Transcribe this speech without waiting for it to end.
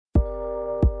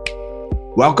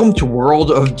Welcome to World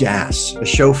of DaaS, a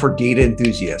show for data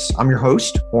enthusiasts. I'm your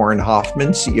host, Warren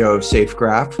Hoffman, CEO of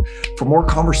SafeGraph. For more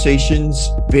conversations,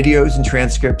 videos, and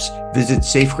transcripts, visit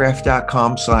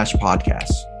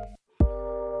safegraph.com/podcasts.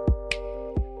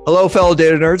 Hello, fellow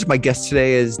data nerds. My guest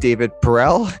today is David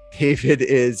Perell. David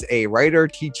is a writer,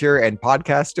 teacher, and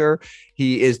podcaster.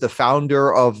 He is the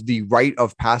founder of the Rite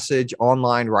of Passage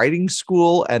online writing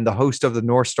school and the host of the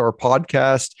North Star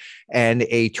podcast and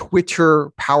a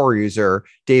Twitter power user.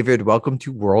 David, welcome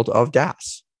to World of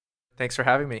DaaS. Thanks for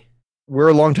having me.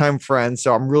 We're longtime friends,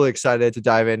 so I'm really excited to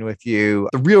dive in with you.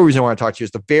 The real reason I want to talk to you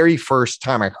is the very first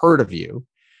time I heard of you,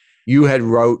 you had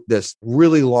wrote this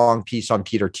really long piece on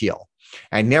Peter Thiel.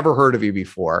 I never heard of you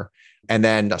before. And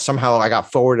then somehow I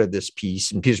got forwarded this piece,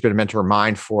 and Peter's been a mentor of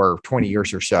mine for 20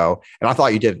 years or so. And I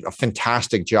thought you did a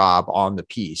fantastic job on the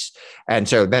piece. And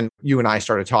so then you and I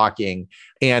started talking,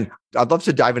 and I'd love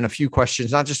to dive in a few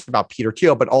questions, not just about Peter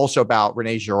Thiel, but also about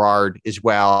Rene Girard as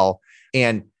well.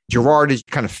 And Girard is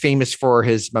kind of famous for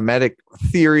his mimetic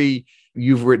theory.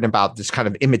 You've written about this kind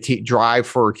of drive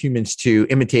for humans to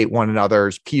imitate one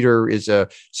another's. Peter is a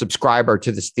subscriber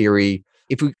to this theory.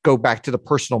 If we go back to the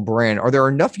personal brand, are there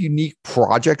enough unique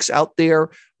projects out there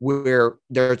where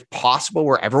there's possible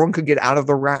where everyone could get out of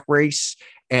the rat race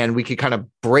and we could kind of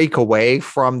break away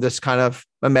from this kind of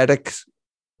mimetics?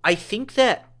 I think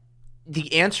that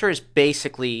the answer is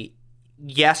basically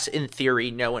yes in theory,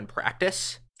 no in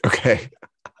practice. Okay.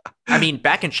 I mean,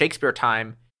 back in Shakespeare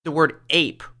time, the word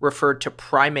ape referred to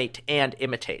primate and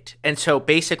imitate. And so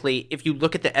basically, if you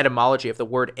look at the etymology of the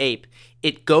word ape,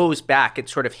 it goes back, it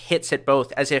sort of hits at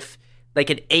both as if like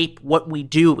an ape, what we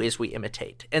do is we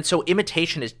imitate. And so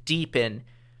imitation is deep in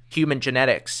human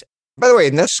genetics. By the way,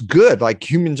 and that's good. Like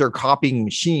humans are copying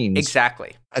machines.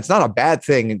 Exactly. It's not a bad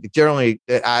thing. Generally,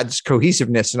 it adds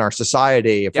cohesiveness in our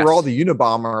society. If we're all the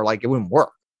Unabomber, like it wouldn't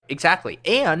work. Exactly.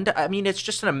 And I mean, it's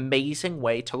just an amazing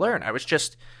way to learn. I was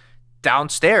just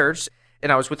downstairs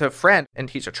and I was with a friend and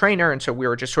he's a trainer. And so we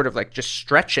were just sort of like just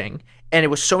stretching. And it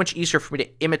was so much easier for me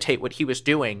to imitate what he was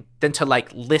doing than to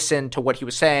like listen to what he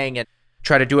was saying and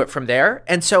try to do it from there.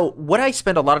 And so what I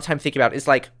spend a lot of time thinking about is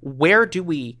like, where do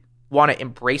we want to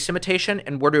embrace imitation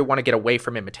and where do we want to get away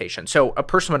from imitation? So a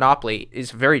personal monopoly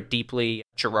is a very deeply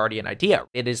Girardian idea.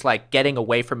 It is like getting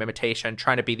away from imitation,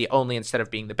 trying to be the only instead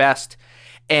of being the best.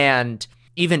 And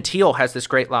even Thiel has this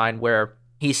great line where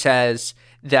he says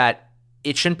that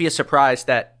it shouldn't be a surprise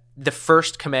that the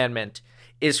first commandment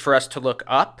is for us to look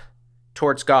up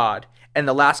towards God. And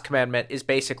the last commandment is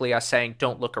basically us saying,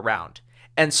 don't look around.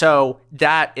 And so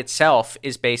that itself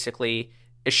is basically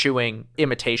eschewing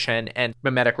imitation and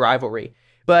mimetic rivalry.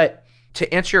 But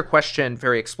to answer your question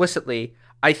very explicitly,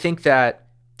 I think that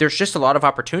there's just a lot of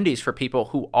opportunities for people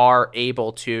who are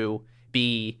able to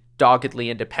be doggedly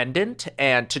independent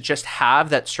and to just have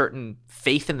that certain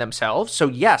faith in themselves. So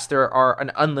yes, there are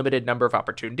an unlimited number of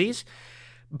opportunities,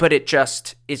 but it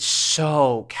just is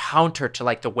so counter to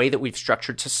like the way that we've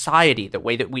structured society, the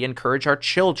way that we encourage our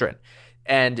children,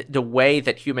 and the way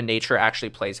that human nature actually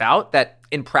plays out, that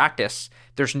in practice,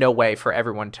 there's no way for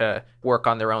everyone to work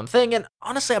on their own thing. And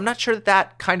honestly, I'm not sure that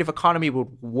that kind of economy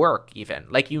would work even.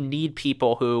 Like you need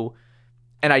people who,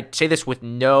 and I say this with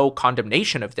no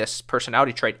condemnation of this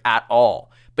personality trait at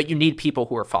all, but you need people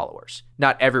who are followers.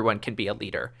 Not everyone can be a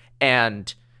leader,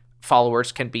 and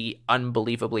followers can be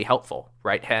unbelievably helpful.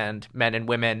 Right-hand men and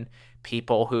women,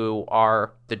 people who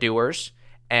are the doers,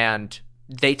 and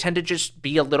they tend to just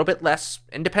be a little bit less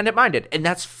independent-minded, and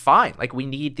that's fine. Like we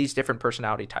need these different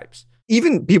personality types.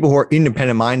 Even people who are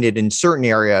independent-minded in certain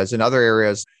areas and other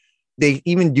areas, they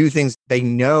even do things they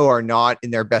know are not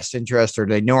in their best interest, or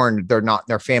they know they're not in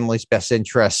their family's best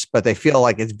interests, but they feel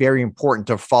like it's very important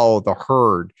to follow the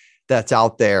herd that's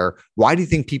out there. Why do you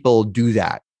think people do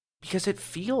that? Because it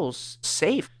feels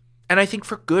safe. And I think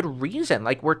for good reason.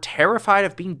 Like we're terrified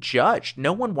of being judged.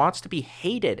 No one wants to be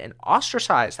hated and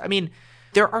ostracized. I mean,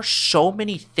 there are so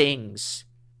many things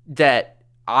that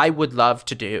I would love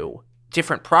to do,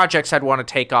 different projects I'd want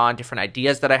to take on, different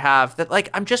ideas that I have that like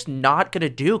I'm just not going to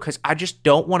do because I just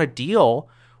don't want to deal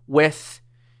with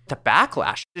the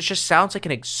backlash. It just sounds like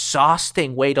an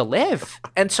exhausting way to live.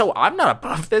 And so I'm not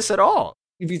above this at all.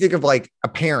 If you think of like a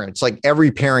parent, like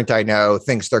every parent I know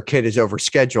thinks their kid is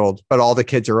overscheduled, but all the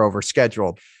kids are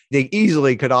overscheduled. They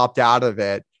easily could opt out of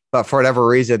it, but for whatever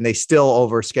reason, they still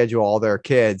overschedule all their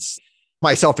kids.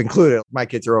 Myself included, my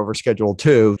kids are overscheduled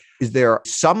too. Is there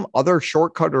some other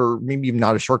shortcut, or maybe even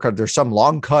not a shortcut, there's some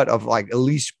long cut of like at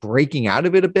least breaking out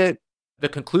of it a bit? The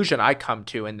conclusion I come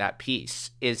to in that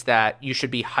piece is that you should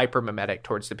be hyper-mimetic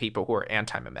towards the people who are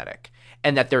anti-mimetic,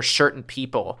 and that there's certain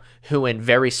people who in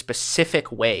very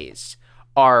specific ways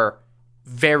are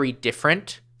very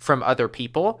different from other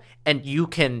people, and you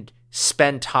can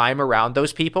spend time around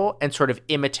those people and sort of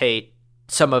imitate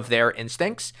some of their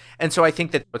instincts. And so I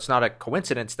think that it's not a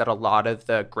coincidence that a lot of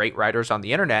the great writers on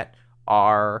the internet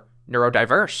are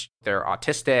neurodiverse. They're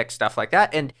autistic, stuff like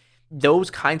that. And those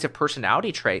kinds of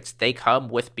personality traits, they come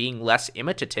with being less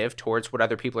imitative towards what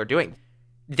other people are doing.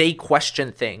 They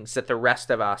question things that the rest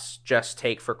of us just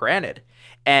take for granted.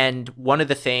 And one of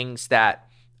the things that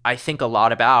I think a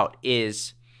lot about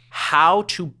is how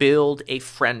to build a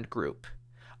friend group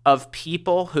of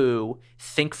people who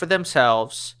think for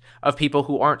themselves, of people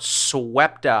who aren't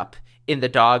swept up in the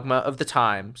dogma of the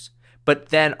times, but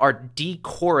then are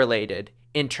decorrelated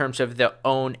in terms of their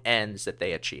own ends that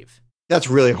they achieve. That's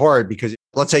really hard because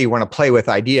let's say you want to play with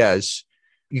ideas.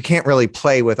 You can't really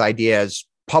play with ideas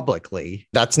publicly.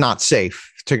 That's not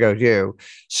safe to go do.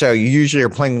 So you usually are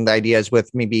playing with ideas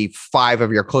with maybe 5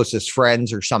 of your closest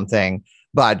friends or something,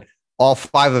 but all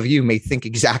 5 of you may think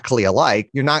exactly alike.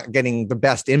 You're not getting the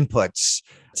best inputs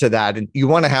to that. And you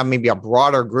want to have maybe a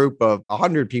broader group of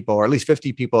 100 people or at least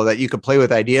 50 people that you could play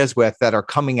with ideas with that are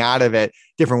coming out of it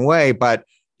different way, but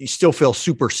you still feel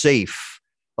super safe.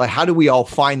 Like, how do we all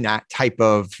find that type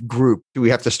of group? Do we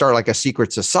have to start like a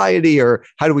secret society, or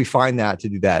how do we find that to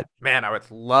do that? Man, I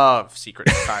would love secret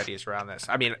societies around this.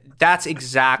 I mean, that's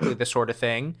exactly the sort of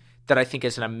thing that I think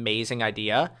is an amazing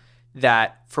idea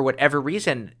that for whatever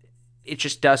reason, it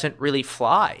just doesn't really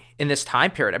fly in this time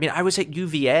period. I mean, I was at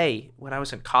UVA when I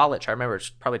was in college. I remember it was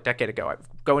probably a decade ago. I was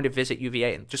going to visit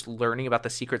UVA and just learning about the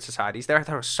secret societies there. I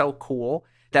thought it was so cool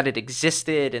that it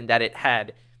existed and that it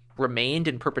had remained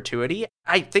in perpetuity.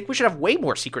 I think we should have way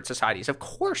more secret societies, of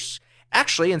course.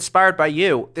 Actually, inspired by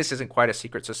you, this isn't quite a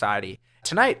secret society.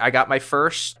 Tonight, I got my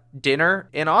first dinner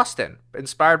in Austin,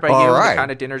 inspired by you and the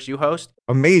kind of dinners you host.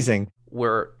 Amazing.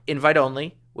 We're invite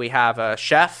only. We have a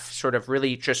chef sort of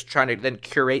really just trying to then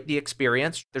curate the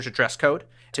experience. There's a dress code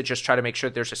to just try to make sure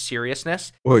there's a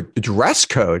seriousness. Well, dress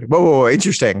code. Whoa,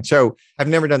 interesting. So I've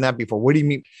never done that before. What do you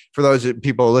mean? For those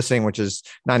people listening, which is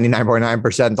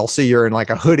 99.9%, they'll see you're in like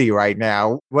a hoodie right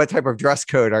now. What type of dress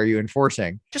code are you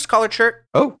enforcing? Just collared shirt.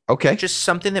 Oh, okay. Just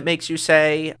something that makes you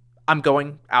say, I'm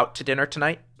going out to dinner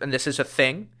tonight, and this is a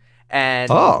thing.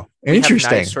 And interesting.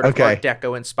 We have nice sort of Art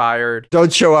Deco inspired.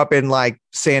 Don't show up in like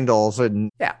sandals and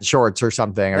shorts or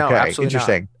something. No, okay, absolutely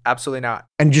interesting. Not. Absolutely not.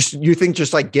 And just you think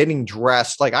just like getting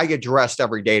dressed, like I get dressed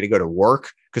every day to go to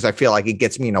work because I feel like it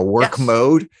gets me in a work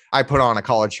mode. I put on a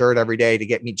collared shirt every day to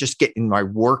get in my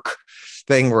work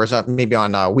thing, whereas maybe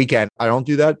on a weekend I don't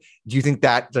do that. Do you think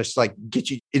that just like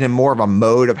gets you in a more of a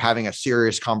mode of having a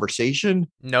serious conversation?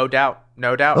 No doubt.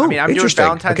 Oh, I mean, I'm doing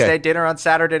Valentine's Day dinner on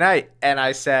Saturday night, and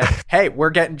I said, hey, we're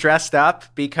getting dressed up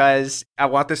because I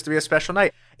want this to be a special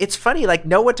night. It's funny, like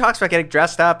no one talks about getting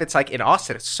dressed up. It's like in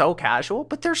Austin, it's so casual,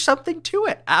 but there's something to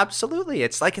it. Absolutely.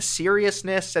 It's like a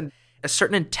seriousness and a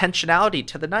certain intentionality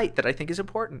to the night that I think is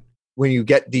important. When you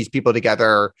get these people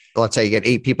together, let's say you get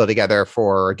 8 people together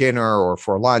for dinner or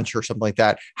for lunch or something like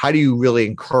that, how do you really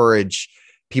encourage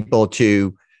people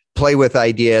to play with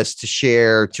ideas, to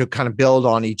share, to kind of build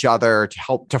on each other, to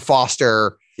help to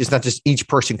foster? It's not just each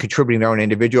person contributing their own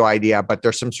individual idea, but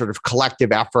there's some sort of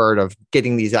collective effort of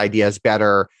getting these ideas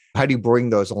better. How do you bring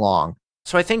those along?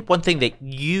 So I think one thing that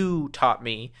you taught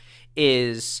me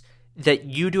is that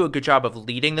you do a good job of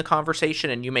leading the conversation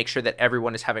and you make sure that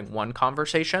everyone is having one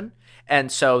conversation.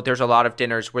 And so there's a lot of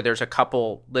dinners where there's a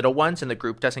couple little ones and the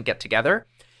group doesn't get together.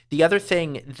 The other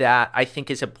thing that I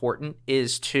think is important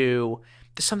is this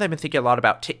is something I've been thinking a lot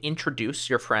about, to introduce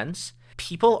your friends.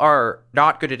 People are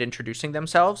not good at introducing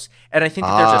themselves. And I think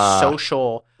that there's a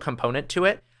social component to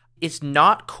it. It's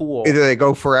not cool. Either they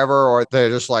go forever or they're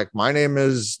just like, my name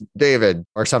is David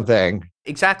or something.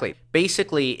 Exactly.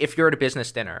 Basically, if you're at a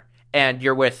business dinner and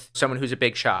you're with someone who's a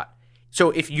big shot. So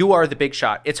if you are the big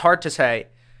shot, it's hard to say,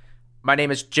 my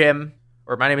name is Jim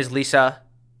or my name is Lisa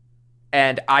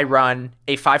and I run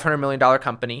a $500 million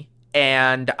company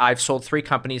and I've sold 3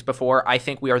 companies before. I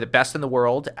think we are the best in the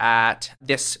world at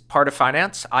this part of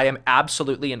finance. I am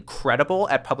absolutely incredible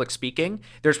at public speaking.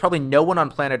 There's probably no one on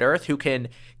planet Earth who can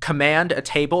command a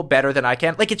table better than I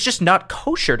can. Like, it's just not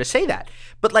kosher to say that.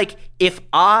 But like, if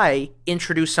I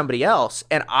introduce somebody else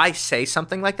and I say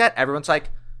something like that, everyone's like,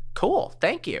 cool,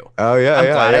 thank you. Oh, yeah. I'm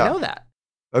glad I know that.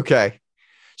 Okay.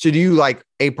 So do you like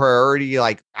a priority,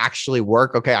 like actually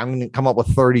work? Okay, I'm going to come up with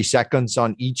 30 seconds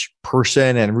on each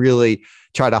person and really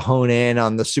try to hone in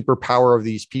on the superpower of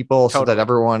these people so that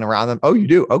everyone around them. Oh, you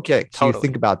do? Okay. So you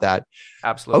think about that.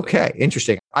 Absolutely. Okay.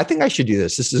 Interesting. I think I should do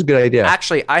this. This is a good idea.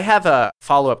 Actually, I have a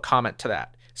follow-up comment to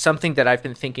that. Something that I've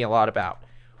been thinking a lot about.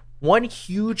 One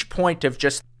huge point of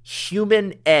just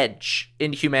human edge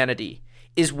in humanity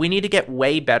is we need to get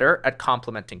way better at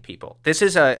complimenting people. This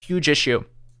is a huge issue.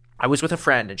 I was with a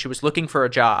friend and she was looking for a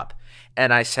job.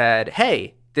 And I said,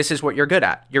 hey, this is what you're good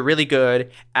at. You're really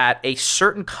good at a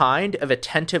certain kind of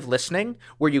attentive listening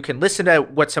where you can listen to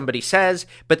what somebody says,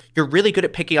 but you're really good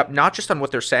at picking up not just on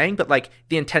what they're saying, but like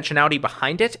the intentionality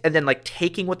behind it, and then like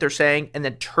taking what they're saying and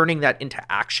then turning that into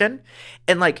action,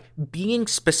 and like being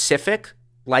specific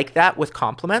like that with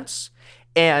compliments.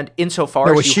 And insofar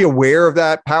as was she aware of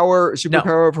that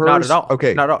superpower of hers? Not at all.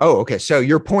 Okay. Not at all. Oh, okay. So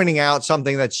you're pointing out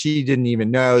something that she didn't even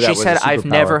know. That She was said, a superpower. I've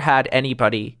never had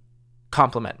anybody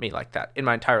compliment me like that in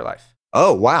my entire life.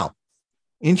 Oh, wow.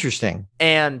 Interesting.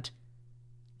 And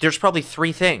there's probably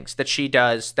 3 things that she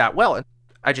does that well. And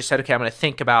I just said, okay, I'm going to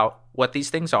think about what these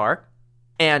things are.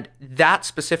 And that's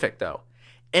specific though.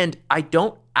 And I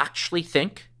don't actually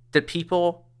think that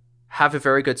people have a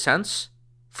very good sense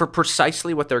for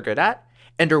precisely what they're good at,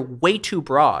 and are way too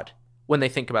broad when they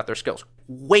think about their skills.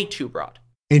 Way too broad.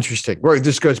 Interesting. Well,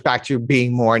 this goes back to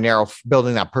being more narrow,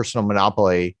 building that personal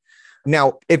monopoly.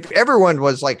 Now, if everyone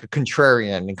was like a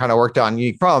contrarian and kind of worked on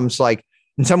unique problems, like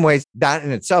in some ways that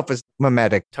in itself is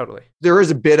mimetic. Totally. There is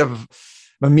a bit of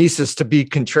mimesis to be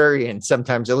contrarian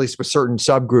sometimes, at least with certain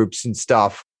subgroups and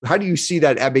stuff. How do you see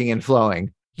that ebbing and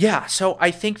flowing? Yeah. So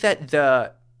I think that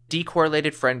the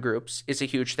decorrelated friend groups is a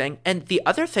huge thing. And the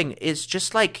other thing is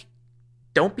just like,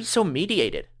 don't be so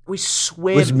mediated. We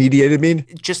swim. What does mediated mean?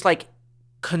 Just like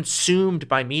consumed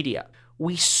by media.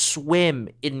 We swim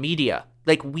in media.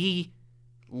 Like we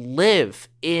live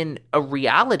in a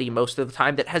reality most of the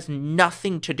time that has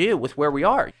nothing to do with where we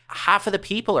are. Half of the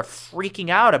people are freaking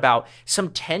out about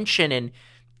some tension in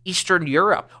Eastern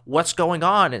Europe, what's going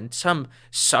on in some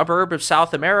suburb of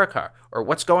South America, or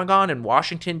what's going on in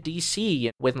Washington,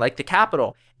 D.C. with like the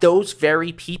Capitol. Those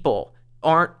very people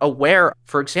aren't aware.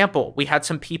 For example, we had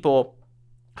some people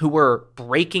who were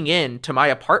breaking into my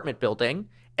apartment building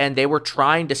and they were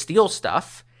trying to steal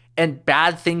stuff and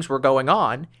bad things were going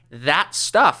on. That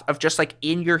stuff of just like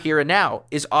in your here and now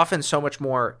is often so much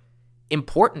more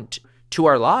important to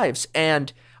our lives.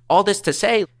 And all this to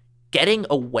say, getting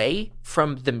away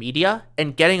from the media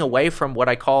and getting away from what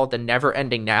I call the never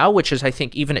ending now, which is I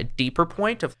think even a deeper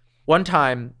point of one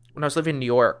time when I was living in New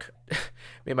York, me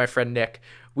and my friend Nick,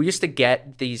 we used to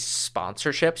get these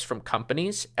sponsorships from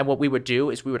companies. And what we would do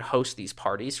is we would host these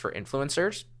parties for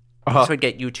influencers. So we'd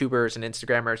get YouTubers and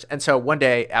Instagrammers. And so one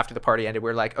day after the party ended, we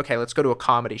were like, okay, let's go to a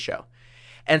comedy show.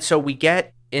 And so we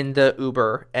get in the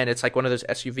Uber, and it's like one of those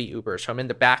SUV Ubers. So I'm in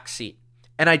the back seat.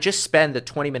 And I just spend the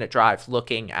 20-minute drive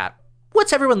looking at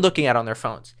what's everyone looking at on their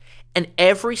phones. And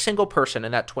every single person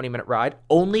in that 20-minute ride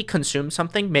only consumed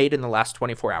something made in the last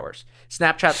 24 hours.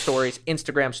 Snapchat stories,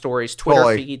 Instagram stories,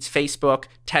 Twitter feeds, Facebook,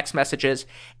 text messages.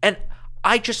 And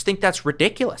I just think that's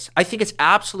ridiculous. I think it's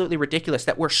absolutely ridiculous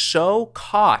that we're so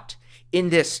caught in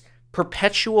this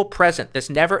perpetual present, this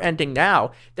never-ending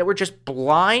now, that we're just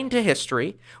blind to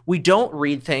history. We don't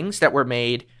read things that were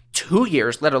made 2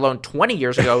 years, let alone 20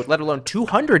 years ago, let alone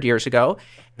 200 years ago.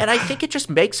 And I think it just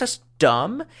makes us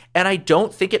dumb. And I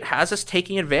don't think it has us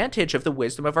taking advantage of the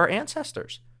wisdom of our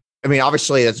ancestors. I mean,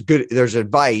 obviously that's good. There's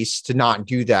advice to not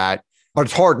do that, but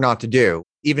it's hard not to do.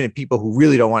 Even if people who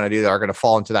really don't want to do that are going to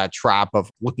fall into that trap of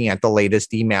looking at the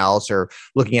latest emails or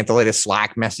looking at the latest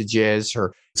Slack messages,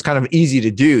 or it's kind of easy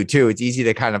to do too. It's easy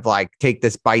to kind of like take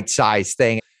this bite-sized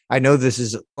thing. I know this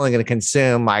is only going to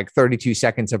consume like 32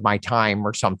 seconds of my time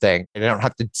or something, and I don't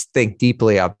have to think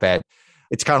deeply of it.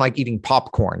 It's kind of like eating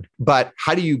popcorn, but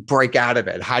how do you break out of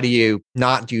it? How do you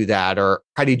not do that? Or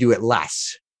how do you do it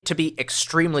less? To be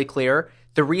extremely clear,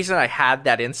 the reason I had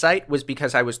that insight was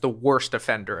because I was the worst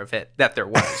offender of it that there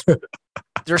was.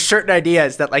 There are certain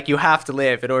ideas that like you have to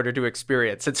live in order to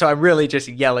experience. And so I'm really just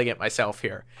yelling at myself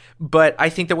here. But I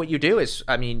think that what you do is,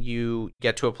 I mean, you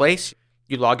get to a place,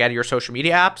 you log out of your social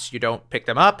media apps, you don't pick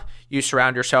them up, you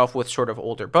surround yourself with sort of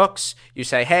older books. You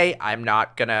say, hey, I'm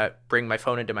not going to bring my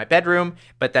phone into my bedroom,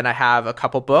 but then I have a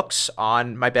couple books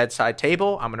on my bedside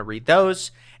table. I'm going to read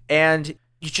those. And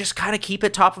you just kind of keep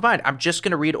it top of mind. I'm just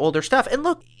going to read older stuff. And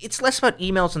look, it's less about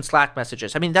emails and Slack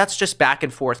messages. I mean, that's just back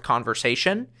and forth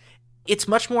conversation. It's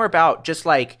much more about just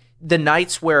like the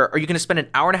nights where, are you going to spend an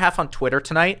hour and a half on Twitter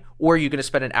tonight? Or are you going to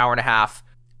spend an hour and a half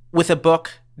with a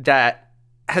book that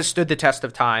has stood the test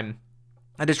of time,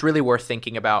 that is really worth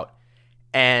thinking about,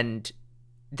 and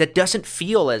that doesn't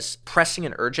feel as pressing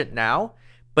and urgent now,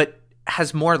 but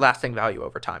has more lasting value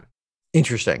over time?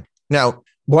 Interesting. Now,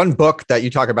 one book that you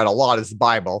talk about a lot is the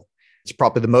Bible. It's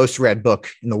probably the most read book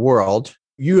in the world.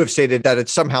 You have stated that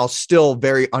it's somehow still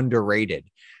very underrated.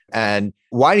 And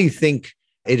why do you think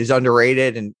it is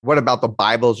underrated? And what about the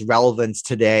Bible's relevance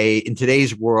today in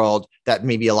today's world that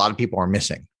maybe a lot of people are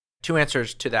missing? Two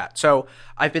answers to that. So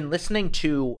I've been listening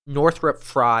to Northrop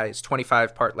Frye's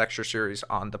 25-part lecture series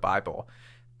on the Bible,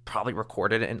 probably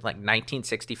recorded in like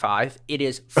 1965. It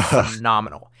is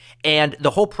phenomenal. And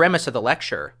the whole premise of the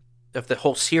lecture, of the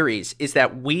whole series, is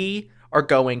that we are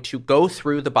going to go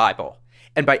through the Bible.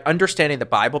 And by understanding the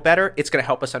Bible better, it's going to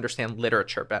help us understand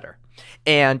literature better.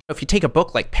 And if you take a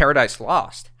book like Paradise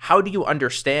Lost, how do you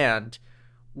understand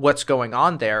what's going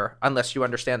on there unless you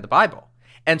understand the Bible?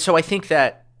 And so I think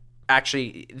that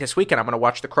actually this weekend I'm going to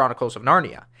watch the Chronicles of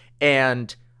Narnia.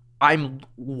 And I'm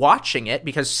watching it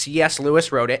because C.S.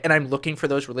 Lewis wrote it, and I'm looking for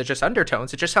those religious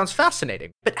undertones. It just sounds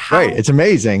fascinating. But how, right, it's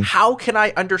amazing. How can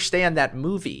I understand that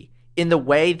movie in the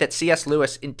way that C.S.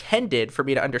 Lewis intended for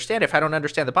me to understand if I don't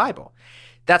understand the Bible?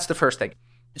 That's the first thing.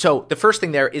 So the first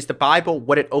thing there is the Bible,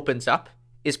 what it opens up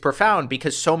is profound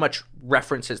because so much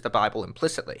references the Bible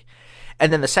implicitly.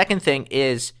 And then the second thing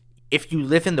is, if you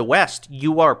live in the West,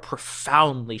 you are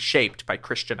profoundly shaped by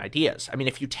Christian ideas. I mean,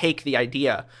 if you take the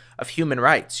idea of human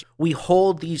rights, we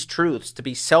hold these truths to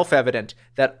be self-evident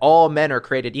that all men are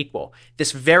created equal.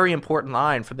 This very important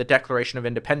line from the Declaration of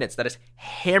Independence that is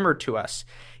hammered to us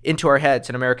into our heads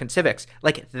in American civics,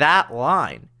 like that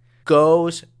line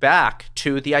goes back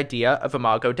to the idea of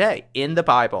Imago Dei in the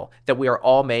Bible, that we are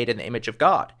all made in the image of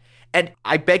God. And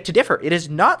I beg to differ. It is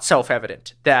not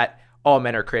self-evident that all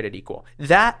men are created equal.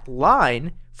 That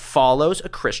line follows a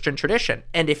Christian tradition.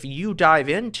 And if you dive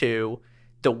into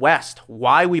the West,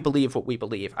 why we believe what we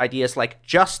believe, ideas like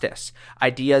justice,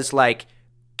 ideas like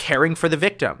caring for the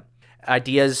victim,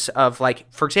 ideas of like,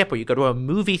 for example, you go to a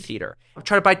movie theater. I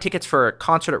tried to buy tickets for a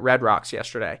concert at Red Rocks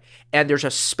yesterday, and there's a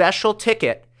special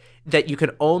ticket that you can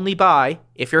only buy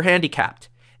if you're handicapped.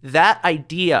 That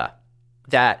idea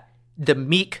that the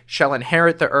meek shall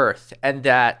inherit the earth and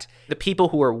that the people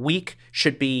who are weak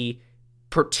should be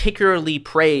particularly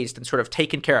praised and sort of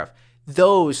taken care of.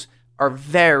 Those are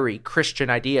very Christian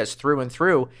ideas through and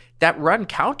through that run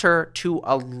counter to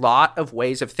a lot of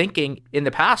ways of thinking in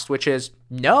the past, which is,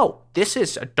 no, this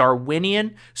is a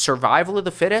Darwinian survival of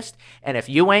the fittest. And if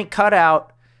you ain't cut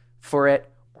out for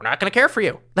it, we're not going to care for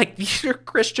you. Like, these are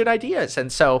Christian ideas.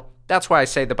 And so that's why I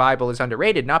say the Bible is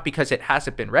underrated, not because it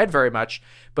hasn't been read very much,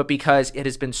 but because it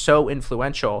has been so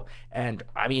influential. And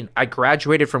I mean, I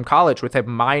graduated from college with a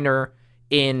minor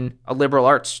in a liberal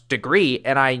arts degree,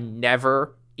 and I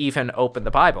never even opened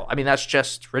the Bible. I mean, that's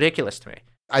just ridiculous to me.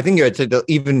 I think you had said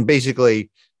even basically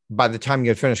by the time you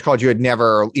had finished college, you had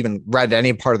never even read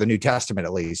any part of the New Testament,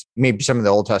 at least, maybe some of the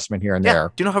Old Testament here and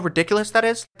there. Do you know how ridiculous that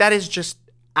is? That is just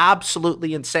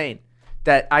absolutely insane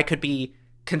that I could be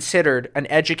considered an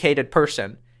educated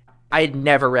person. I had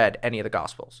never read any of the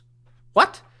Gospels.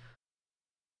 What?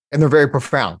 And they're very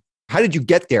profound. How did you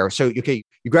get there? So, okay,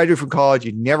 you graduated from college,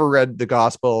 you never read the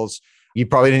Gospels. You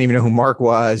probably didn't even know who Mark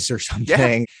was or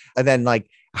something. Yeah. And then like,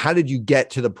 how did you get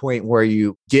to the point where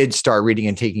you did start reading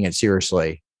and taking it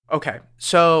seriously? Okay.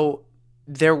 So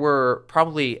there were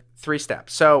probably 3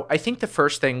 steps. So I think the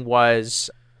first thing was,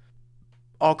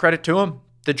 all credit to him,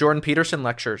 the Jordan Peterson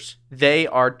lectures. They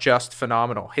are just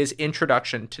phenomenal. His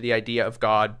introduction to the idea of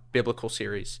God biblical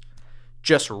series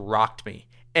just rocked me.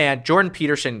 And Jordan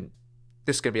Peterson,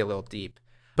 this is going to be a little deep,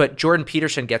 but Jordan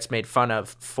Peterson gets made fun of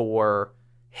for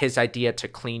his idea to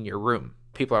clean your room.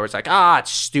 People are always like,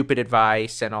 it's stupid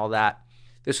advice and all that.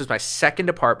 This was my second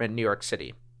apartment in New York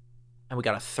City. And we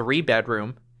got a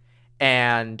 3-bedroom.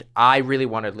 And I really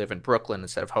wanted to live in Brooklyn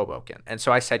instead of Hoboken. And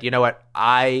so I said, you know what?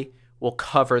 I will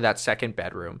cover that second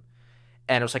bedroom.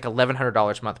 And it was like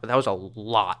 $1,100 a month, but that was a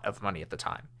lot of money at the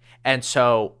time. And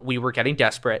so we were getting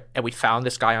desperate, and we found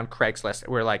this guy on Craigslist.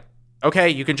 We were like, okay,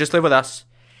 you can just live with us.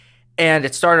 And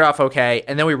it started off okay.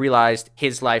 And then we realized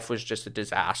his life was just a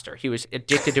disaster. He was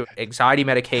addicted to anxiety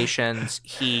medications.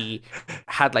 He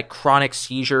had like chronic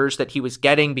seizures that he was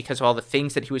getting because of all the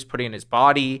things that he was putting in his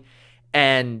body.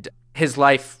 And his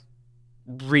life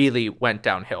really went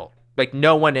downhill. Like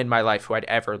no one in my life who I'd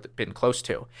ever been close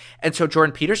to. And so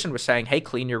Jordan Peterson was saying, hey,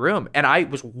 clean your room. And I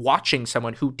was watching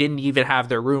someone who didn't even have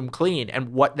their room clean and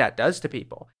what that does to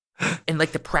people. And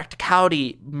like the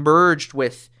practicality merged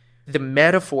with the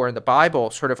metaphor in the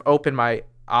Bible sort of opened my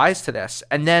eyes to this.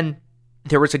 And then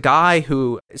there was a guy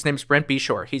who, his name's Brent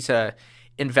Beshore. He's a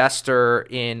investor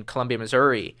in Columbia,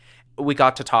 Missouri. We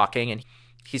got to talking and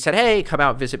he said, hey, come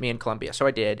out and visit me in Columbia. So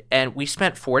I did. And we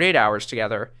spent 48 hours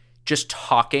together just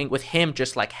talking with him,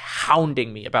 just like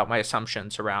hounding me about my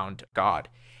assumptions around God.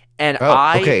 And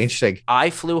interesting. I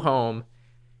flew home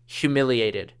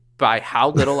humiliated by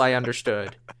how little I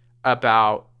understood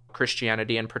about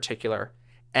Christianity in particular.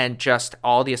 and just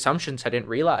all the assumptions I didn't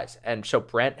realize. And so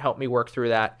Brent helped me work through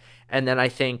that. And then I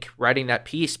think writing that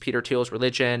piece, Peter Thiel's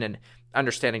Religion, and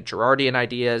understanding Girardian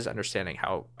ideas, understanding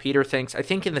how Peter thinks, I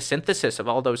think in the synthesis of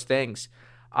all those things,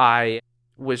 I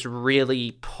was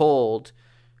really pulled.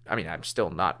 I mean, I'm still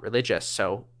not religious,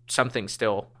 so something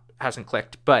still hasn't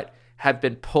clicked, but have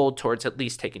been pulled towards at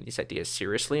least taking these ideas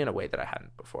seriously in a way that I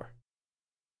hadn't before.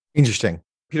 Interesting.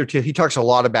 Peter Thiel, he talks a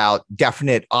lot about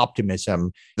definite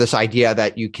optimism, this idea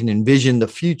that you can envision the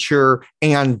future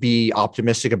and be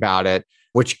optimistic about it,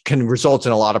 which can result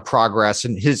in a lot of progress.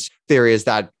 And his theory is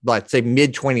that, let's say,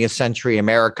 mid-20th century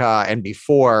America and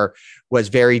before was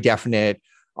very definite,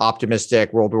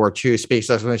 optimistic, World War II, space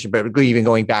exploration, but even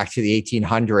going back to the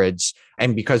 1800s.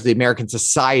 And because the American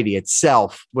society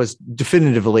itself was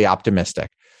definitively optimistic.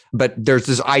 But there's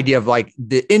this idea of like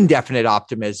the indefinite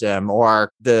optimism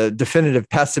or the definitive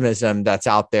pessimism that's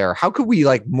out there. How could we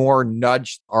like more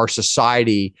nudge our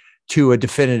society to a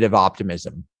definitive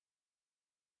optimism?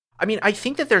 I mean, I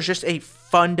think that there's just a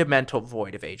fundamental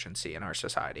void of agency in our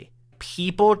society.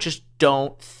 People just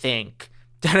don't think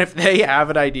that if they have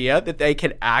an idea that they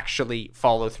can actually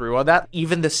follow through on that,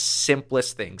 even the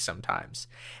simplest things sometimes.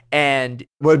 And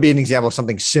what would be an example of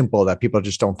something simple that people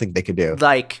just don't think they could do?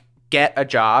 Like, get a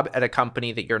job at a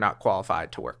company that you're not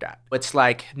qualified to work at. It's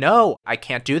like, no, I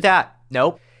can't do that.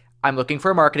 Nope. I'm looking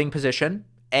for a marketing position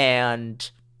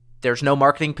and there's no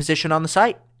marketing position on the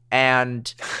site.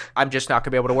 And I'm just not going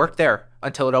to be able to work there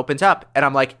until it opens up. And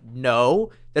I'm like,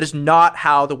 no, that is not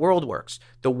how the world works.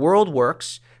 The world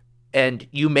works and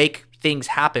you make things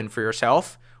happen for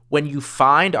yourself when you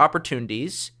find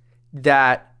opportunities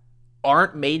that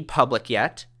aren't made public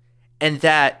yet and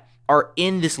that are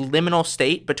in this liminal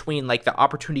state between like the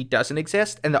opportunity doesn't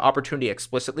exist and the opportunity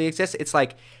explicitly exists. It's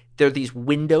like there are these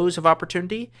windows of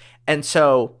opportunity. And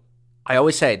so I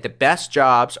always say the best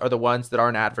jobs are the ones that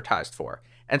aren't advertised for.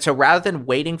 And so rather than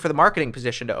waiting for the marketing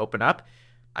position to open up,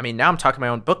 I mean, now I'm talking my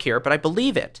own book here, but I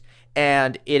believe it.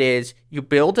 And it is, you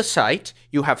build a site,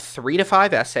 you have 3 to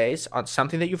 5 essays on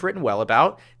something that you've written well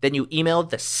about, then you email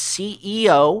the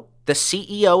CEO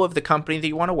of the company that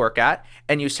you want to work at,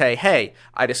 and you say, hey,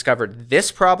 I discovered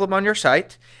this problem on your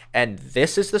site, and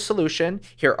this is the solution.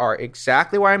 Here are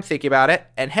exactly why I'm thinking about it.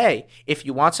 And hey, if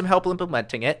you want some help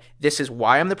implementing it, this is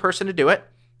why I'm the person to do it.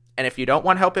 And if you don't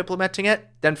want help implementing it,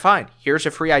 then fine. Here's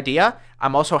a free idea.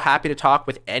 I'm also happy to talk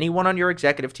with anyone on your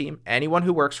executive team, anyone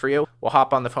who works for you. We'll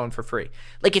hop on the phone for free.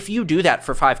 Like if you do that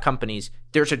for 5 companies,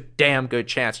 there's a damn good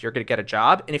chance you're going to get a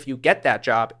job. And if you get that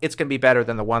job, it's going to be better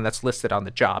than the one that's listed on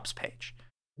the jobs page.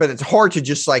 But it's hard to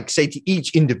just like say to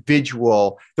each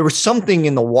individual, there was something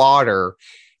in the water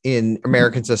in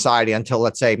American society until,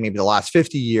 let's say, maybe the last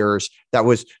 50 years that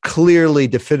was clearly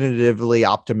definitively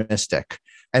optimistic.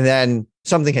 And then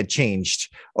something had changed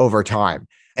over time.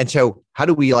 And so how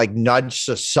do we like nudge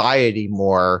society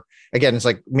more? Again, it's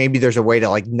like maybe there's a way to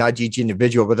like nudge each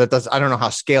individual, but I don't know how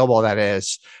scalable that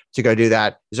is to go do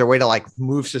that. Is there a way to like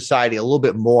move society a little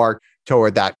bit more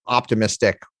toward that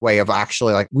optimistic way of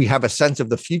actually like we have a sense of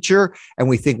the future and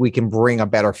we think we can bring a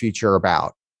better future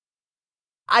about?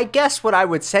 I guess what I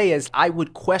would say is I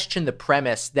would question the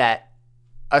premise that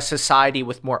a society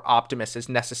with more optimists is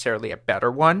necessarily a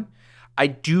better one. I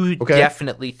do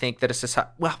definitely think that a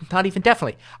society, well, not even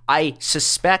definitely. I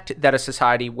suspect that a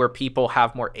society where people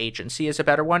have more agency is a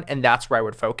better one, and that's where I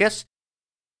would focus.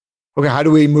 Okay, how do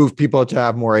we move people to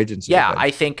have more agency? Yeah, I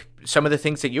think some of the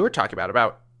things that you were talking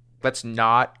about let's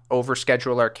not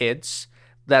overschedule our kids.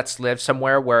 Let's live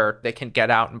somewhere where they can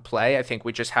get out and play. I think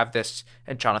we just have this,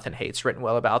 and Jonathan Haidt's written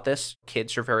well about this.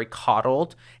 Kids are very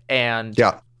coddled, and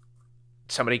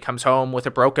somebody comes home with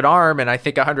a broken arm, and I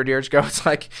think 100 years ago, it's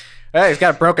like, hey, he's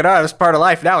got a broken arm. It's part of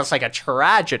life. Now it's like a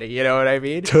tragedy. You know what I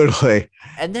mean? Totally.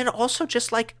 And then also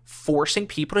just like forcing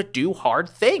people to do hard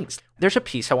things. There's a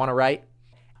piece I want to write.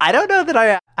 I don't know that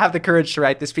I have the courage to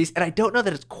write this piece, and I don't know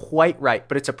that it's quite right,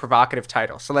 but it's a provocative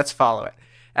title. So let's follow it.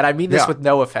 And I mean this with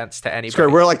no offense to anybody. Sure,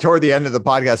 we're like toward the end of the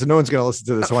podcast, and no one's going to listen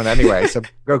to this one anyway. So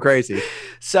go crazy.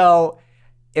 So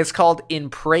it's called In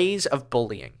Praise of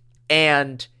Bullying.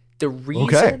 And the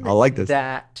reason I like this.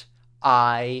 that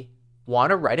I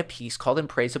want to write a piece called In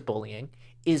Praise of Bullying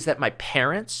is that my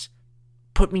parents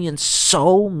put me in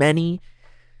so many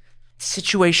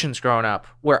situations growing up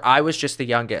where I was just the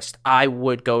youngest. I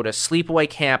would go to sleepaway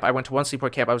camp. I went to one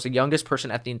sleepaway camp. I was the youngest person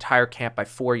at the entire camp by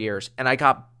 4 years, and I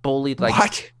got bullied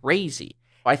like crazy.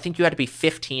 I think you had to be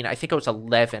 15. I think I was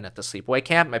 11 at the sleepaway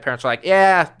camp. My parents were like,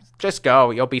 yeah, just go.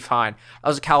 You'll be fine. I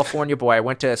was a California boy. I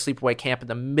went to a sleepaway camp in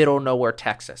the middle of nowhere,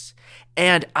 Texas.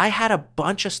 And I had a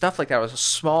bunch of stuff like that. I was a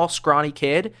small, scrawny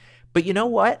kid. But you know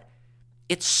what?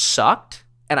 It sucked,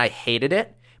 and I hated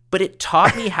it but it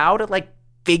taught me how to like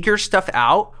figure stuff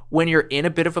out when you're in a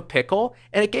bit of a pickle,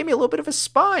 and it gave me a little bit of a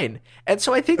spine. And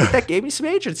so I think that gave me some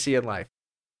agency in life.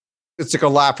 It's like a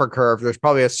Laffer curve. There's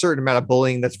probably a certain amount of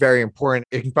bullying that's very important.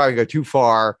 It can probably go too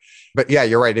far. But yeah,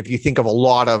 you're right. If you think of a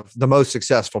lot of the most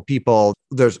successful people,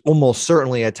 there's almost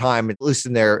certainly a time, at least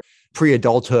in their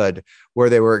pre-adulthood, where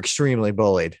they were extremely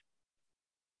bullied.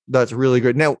 That's really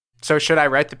good. Now, so should I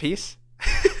write the piece?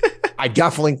 I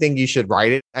definitely think you should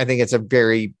write it. I think it's a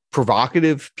very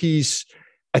provocative piece.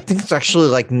 I think it's actually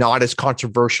like not as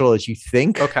controversial as you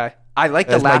think. Okay. I like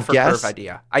the Laffer curve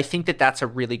idea. I think that that's a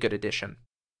really good addition.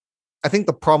 I think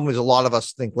the problem is a lot of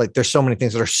us think like there's so many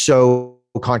things that are so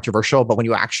controversial, but when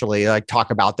you actually like talk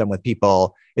about them with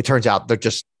people, it turns out they're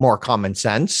just more common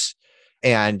sense.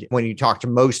 And when you talk to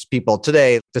most people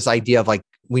today, this idea of like,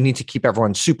 we need to keep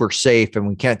everyone super safe and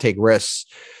we can't take risks.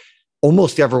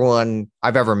 Almost everyone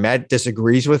I've ever met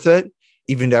disagrees with it,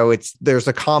 even though there's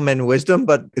a common wisdom,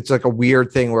 but it's like a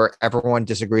weird thing where everyone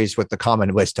disagrees with the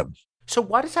common wisdom. So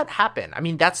why does that happen? I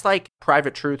mean, that's like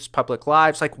private truths, public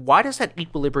lives. Like, why does that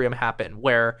equilibrium happen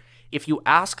where if you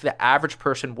ask the average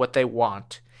person what they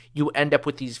want, you end up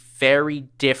with these very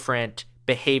different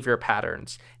behavior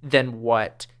patterns than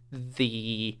what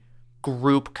the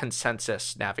group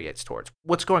consensus navigates towards?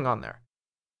 What's going on there?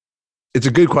 It's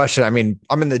a good question. I mean,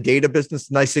 I'm in the data business.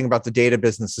 The nice thing about the data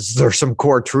business is there's some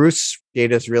core truths.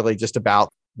 Data is really just about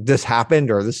this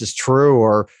happened or this is true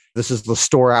or this is the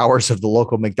store hours of the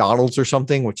local McDonald's or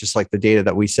something, which is like the data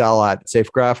that we sell at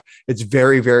SafeGraph. It's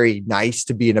very, very nice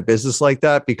to be in a business like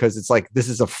that because it's like, this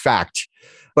is a fact.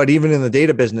 But even in the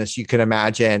data business, you can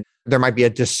imagine there might be a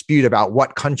dispute about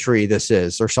what country this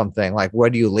is or something. Like,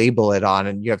 what do you label it on?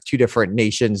 And you have two different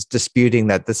nations disputing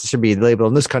that this should be labeled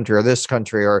in this country, or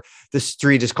this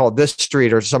street is called this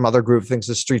street, or some other group thinks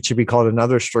the street should be called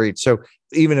another street. So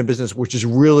even a business which is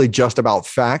really just about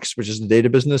facts, which is the data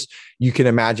business, you can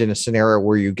imagine a scenario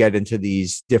where you get into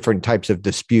these different types of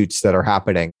disputes that are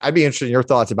happening. I'd be interested in your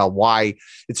thoughts about why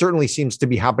it certainly seems to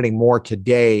be happening more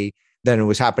today than it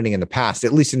was happening in the past,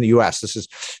 at least in the US. This is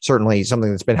certainly something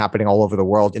that's been happening all over the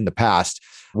world in the past.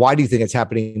 Why do you think it's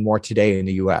happening more today in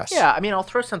the US? Yeah, I mean, I'll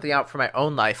throw something out from my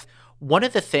own life. One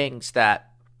of the things that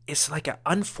is like an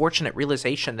unfortunate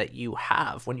realization that you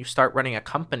have when you start running a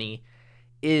company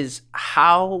is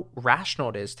how rational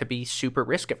it is to be super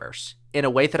risk averse in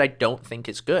a way that I don't think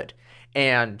is good.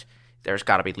 And there's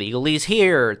got to be legalese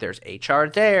here, there's HR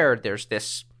there, there's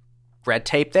this red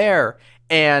tape there.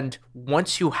 And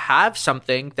once you have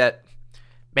something that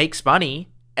makes money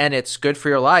and it's good for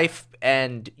your life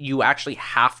and you actually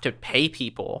have to pay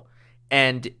people,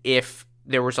 and if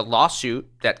there was a lawsuit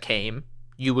that came,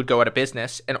 you would go out of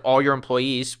business and all your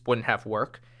employees wouldn't have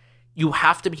work, you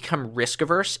have to become risk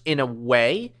averse in a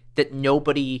way that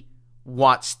nobody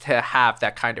wants to have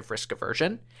that kind of risk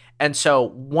aversion. And so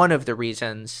one of the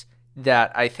reasons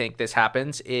that I think this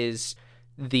happens is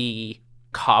the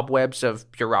cobwebs of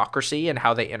bureaucracy and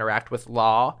how they interact with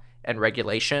law and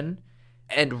regulation.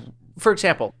 And for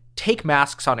example, take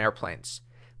masks on airplanes.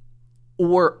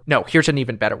 Or no, here's an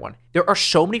even better one. There are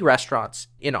so many restaurants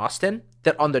in Austin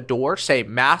that on the door say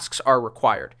masks are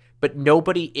required, but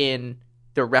nobody in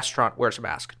the restaurant wears a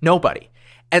mask. Nobody.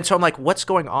 And so I'm like, what's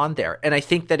going on there? And I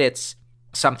think that it's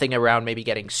something around maybe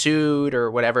getting sued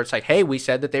or whatever. It's like, hey, we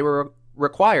said that they were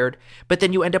required, but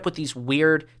then you end up with these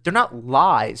weird, they're not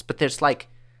lies, but there's like,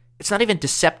 it's not even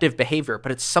deceptive behavior,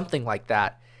 but it's something like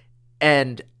that.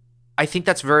 And I think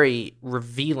that's very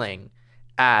revealing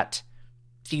at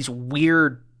these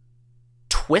weird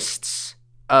twists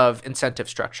of incentive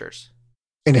structures.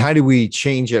 And how do we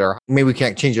change it? Or maybe we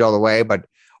can't change it all the way, but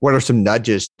what are some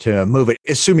nudges to move it?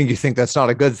 Assuming you think that's not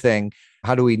a good thing,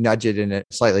 how do we nudge it in a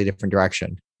slightly different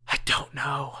direction? I don't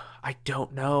know.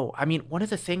 I mean, one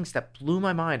of the things that blew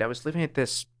my mind, I was living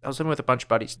with a bunch of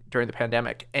buddies during the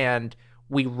pandemic, and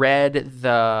we read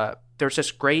there's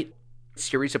this great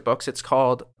series of books. It's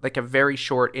called like A Very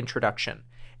Short Introduction.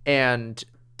 And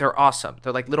they're awesome.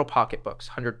 They're like little pocket books,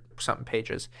 100-something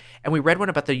pages. And we read one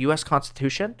about the US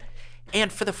Constitution.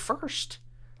 And for the first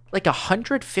like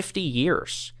 150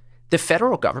 years, the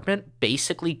federal government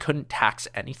basically couldn't tax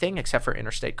anything except for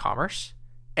interstate commerce.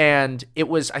 And it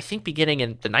was, I think, beginning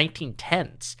in the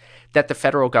 1910s that the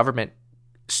federal government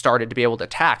started to be able to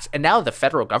tax. And now the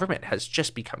federal government has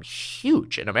just become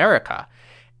huge in America.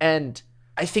 And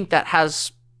I think that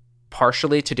has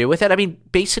partially to do with it. I mean,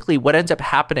 basically what ends up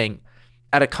happening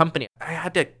at a company, I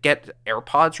had to get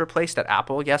AirPods replaced at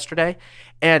Apple yesterday,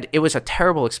 and it was a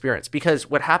terrible experience because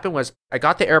what happened was I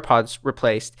got the AirPods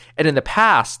replaced, and in the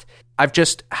past, I've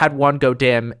just had one go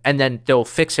dim, and then they'll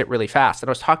fix it really fast. And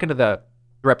I was talking to the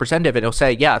representative and he'll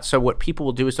say, yeah, so what people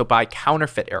will do is they'll buy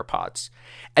counterfeit AirPods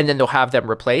and then they'll have them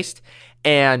replaced.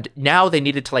 And now they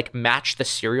needed to like match the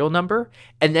serial number.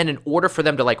 And then in order for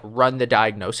them to like run the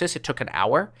diagnosis, it took an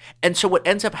hour. And so what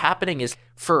ends up happening is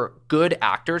for good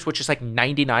actors, which is like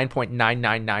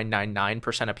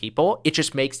 99.99999% of people, it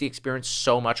just makes the experience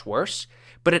so much worse.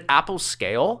 But at Apple's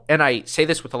scale, and I say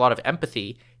this with a lot of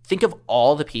empathy, think of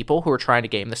all the people who are trying to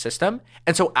game the system.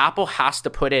 And so Apple has to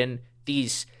put in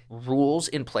these rules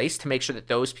in place to make sure that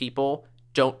those people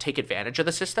don't take advantage of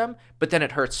the system, but then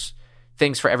it hurts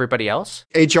things for everybody else.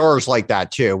 HR is like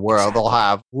that too, where they'll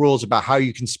have rules about how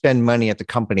you can spend money at the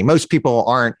company. Most people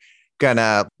aren't going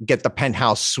to get the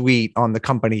penthouse suite on the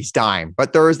company's dime,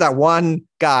 but there is that one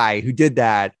guy who did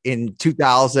that in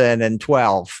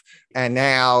 2012. And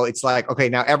now it's like, okay,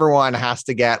 now everyone has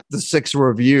to get the 6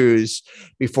 reviews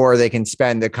before they can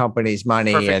spend the company's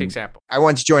money. Perfect example. I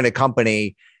once joined a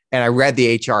company and I read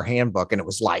the HR handbook and it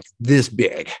was like this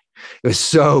big. It was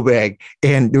so big.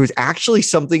 And there was actually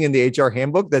something in the HR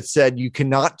handbook that said you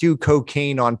cannot do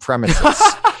cocaine on premises.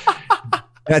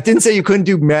 And it didn't say you couldn't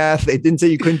do meth. It didn't say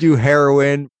you couldn't do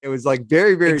heroin. It was like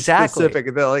very, very specific.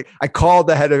 And like, I called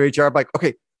the head of HR. I'm like,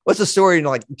 okay, what's the story? And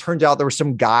like, it turns out there was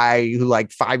some guy who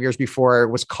like 5 years before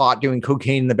was caught doing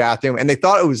cocaine in the bathroom. And they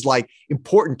thought it was like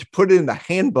important to put it in the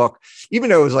handbook,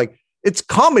 even though it was like, it's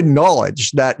common knowledge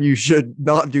that you should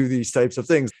not do these types of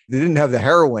things. They didn't have the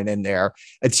heroin in there.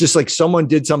 It's just like someone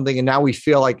did something. And now we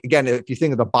feel like, again, if you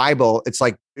think of the Bible, it's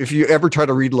like, if you ever try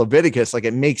to read Leviticus, like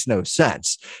it makes no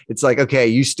sense. It's like, okay,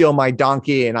 you steal my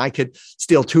donkey and I could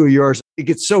steal 2 of yours. It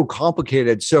gets so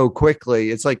complicated so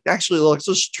quickly. It's like, actually, let's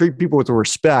just treat people with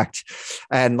respect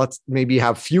and let's maybe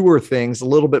have fewer things, a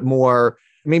little bit more.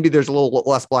 Maybe there's a little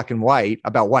less black and white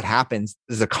about what happens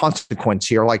as a consequence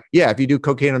here. Like, yeah, if you do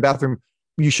cocaine in the bathroom,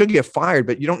 you should get fired,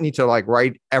 but you don't need to like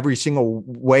write every single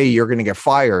way you're going to get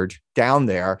fired down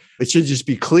there. It should just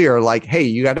be clear, like, hey,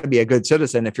 you got to be a good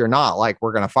citizen. If you're not, like,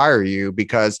 we're going to fire you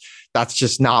because that's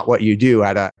just not what you do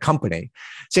at a company.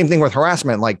 Same thing with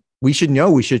harassment. Like, we should know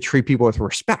we should treat people with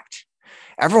respect.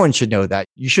 Everyone should know that.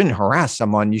 You shouldn't harass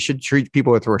someone. You should treat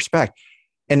people with respect.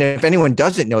 And if anyone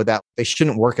doesn't know that, they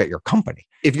shouldn't work at your company.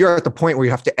 If you're at the point where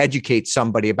you have to educate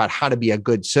somebody about how to be a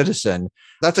good citizen,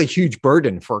 that's a huge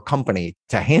burden for a company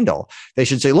to handle. They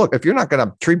should say, look, if you're not going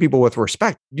to treat people with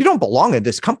respect, you don't belong in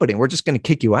this company. We're just going to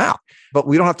kick you out. But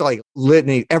we don't have to like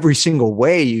litany every single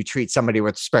way you treat somebody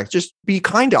with respect. Just be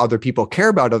kind to other people, care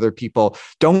about other people.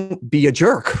 Don't be a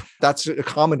jerk. That's a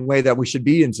common way that we should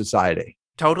be in society.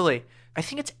 Totally. I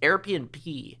think it's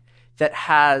Airbnb that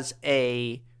has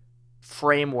a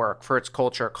framework for its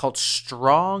culture called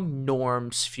strong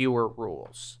norms, fewer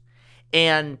rules.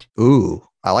 And ooh,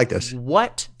 I like this.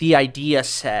 What the idea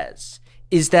says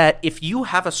is that if you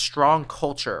have a strong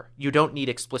culture, you don't need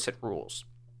explicit rules.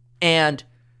 And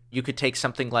you could take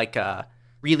something like a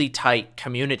really tight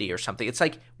community or something. It's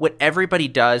like what everybody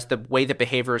does, the way that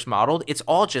behavior is modeled, it's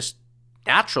all just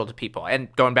natural to people.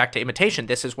 And going back to imitation,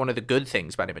 this is one of the good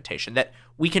things about imitation, that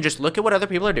we can just look at what other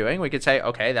people are doing. We could say,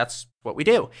 okay, that's what we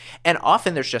do. And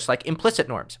often there's just like implicit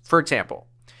norms. For example,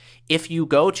 if you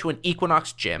go to an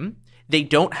Equinox gym, they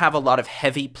don't have a lot of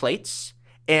heavy plates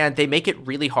and they make it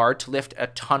really hard to lift a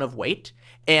ton of weight.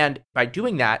 And by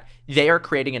doing that, they are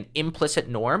creating an implicit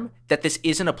norm that this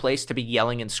isn't a place to be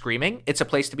yelling and screaming. It's a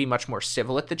place to be much more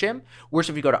civil at the gym. Whereas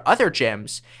if you go to other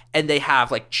gyms and they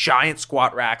have like giant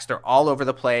squat racks, they're all over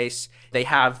the place. They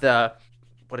have the,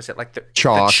 what is it? Like the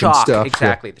chalk and stuff.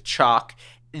 Exactly. Yeah. The chalk.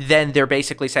 Then they're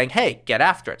basically saying, hey, get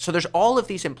after it. So there's all of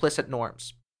these implicit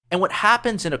norms. And what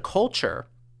happens in a culture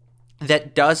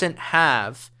that doesn't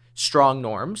have strong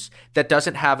norms, that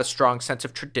doesn't have a strong sense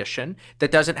of tradition,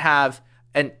 that doesn't have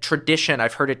and tradition,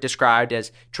 I've heard it described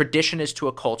as tradition is to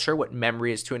a culture what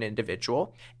memory is to an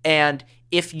individual. And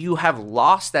if you have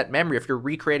lost that memory, if you're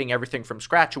recreating everything from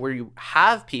scratch, where you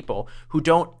have people who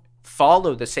don't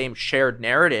follow the same shared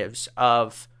narratives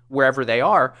of wherever they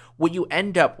are, what you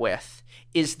end up with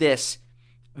is this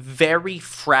very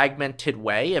fragmented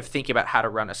way of thinking about how to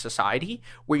run a society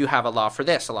where you have a law for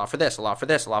this, a law for this, a law for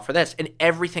this, a law for this, and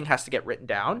everything has to get written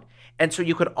down. And so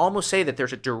you could almost say that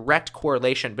there's a direct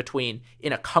correlation between,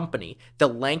 in a company, the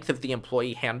length of the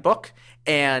employee handbook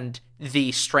and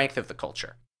the strength of the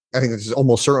culture. I think this is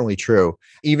almost certainly true.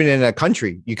 Even in a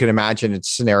country, you can imagine a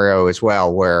scenario as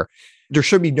well where there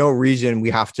should be no reason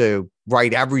we have to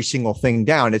write every single thing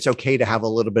down. It's okay to have a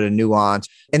little bit of nuance.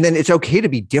 And then it's okay to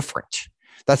be different.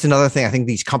 That's another thing I think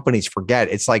these companies forget.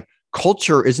 It's like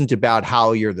culture isn't about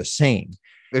how you're the same.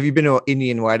 Have you been to an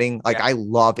Indian wedding? Like, Yeah. I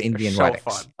love They're Indian so weddings.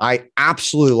 fun. I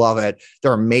absolutely love it.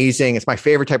 They're amazing. It's my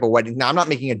favorite type of wedding. Now, I'm not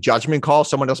making a judgment call.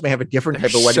 Someone else may have a different They're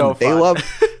type of wedding so that they fun. love,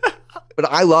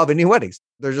 but I love Indian weddings.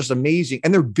 They're just amazing.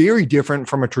 And they're very different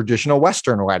from a traditional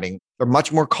Western wedding. They're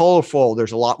much more colorful.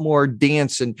 There's a lot more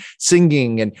dance and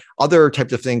singing and other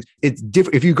types of things. It's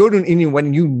different. If you go to an Indian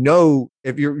wedding,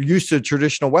 if you're used to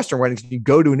traditional Western weddings, you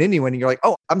go to an Indian wedding, you're like,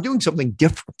 oh, I'm doing something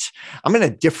different. I'm in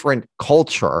a different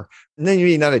culture. And then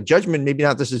maybe not a judgment, maybe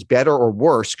not this is better or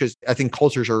worse, because I think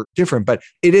cultures are different, but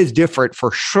it is different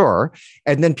for sure.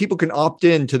 And then people can opt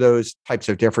into those types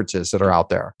of differences that are out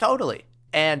there. Totally.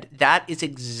 And that is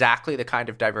exactly the kind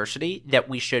of diversity that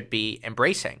we should be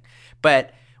embracing.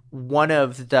 But one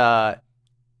of the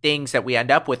things that we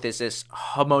end up with is this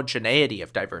homogeneity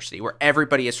of diversity where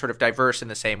everybody is sort of diverse in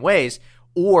the same ways.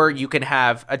 Or you can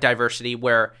have a diversity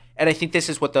where, and I think this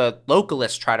is what the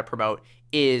localists try to promote,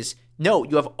 is no,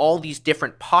 you have all these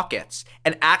different pockets.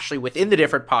 And actually within the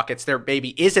different pockets, there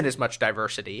maybe isn't as much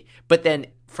diversity. But then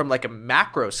from like a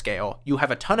macro scale, you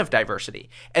have a ton of diversity.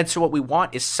 And so what we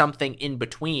want is something in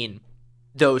between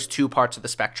those two parts of the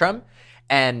spectrum.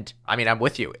 And I mean, I'm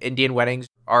with you. Indian weddings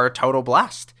are a total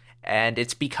blast. And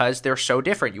it's because they're so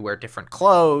different. You wear different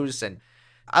clothes and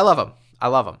I love them. I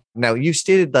love them. Now, you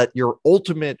stated that your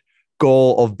ultimate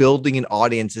goal of building an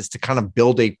audience is to kind of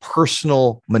build a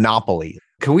personal monopoly.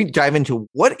 Can we dive into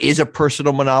what is a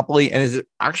personal monopoly and is it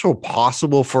actually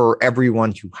possible for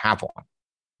everyone to have one?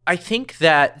 I think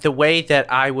that the way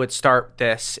that I would start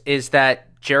this is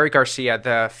that Jerry Garcia,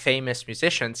 the famous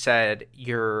musician, said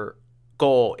your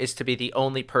goal is to be the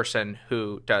only person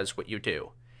who does what you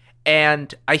do.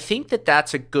 And I think that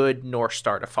that's a good North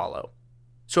Star to follow.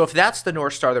 So if that's the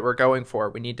North Star that we're going for,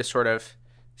 we need to sort of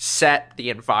set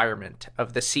the environment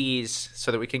of the seas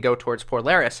so that we can go towards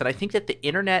Polaris. And I think that the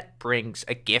internet brings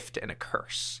a gift and a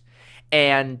curse.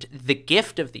 And the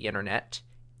gift of the internet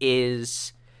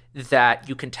is that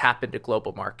you can tap into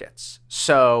global markets.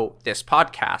 So this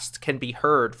podcast can be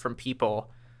heard from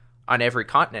people on every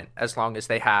continent as long as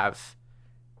they have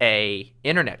a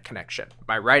internet connection.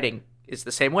 My writing is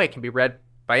the same way. It can be read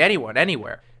by anyone,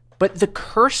 anywhere. But the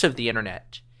curse of the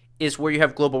internet is where you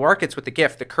have global markets with the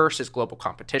gift. The curse is global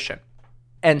competition.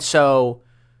 And so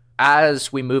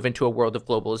as we move into a world of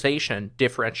globalization,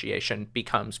 differentiation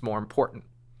becomes more important.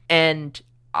 And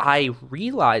I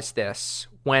realized this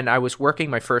when I was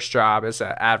working my first job as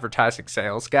an advertising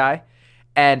sales guy.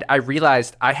 And I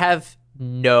realized I have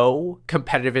no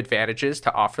competitive advantages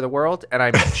to offer the world. And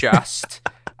I'm just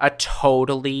a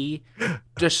total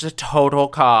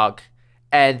cog.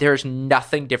 And there's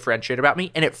nothing differentiated about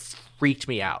me. And it freaked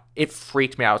me out. It's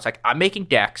like, I'm making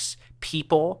decks.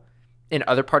 People in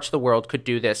other parts of the world could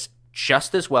do this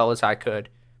just as well as I could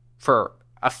for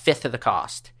a fifth of the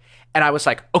cost. And I was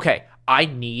like, okay, I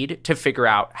need to figure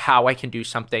out how I can do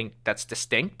something that's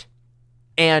distinct.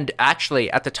 And actually,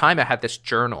 at the time, I had this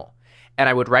journal. And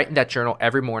I would write in that journal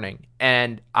every morning.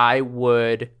 And I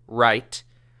would write,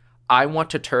 I want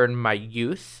to turn my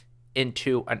youth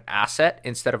into an asset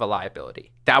instead of a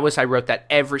liability. I wrote that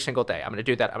every single day. I'm going to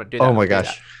do that. I'm going to do that. Oh my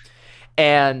gosh.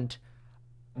 And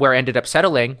where I ended up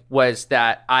settling was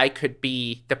that I could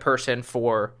be the person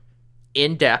for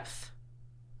in-depth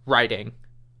writing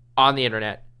on the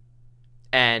internet,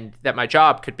 and that my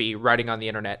job could be writing on the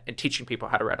internet and teaching people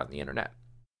how to write on the internet.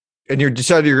 And you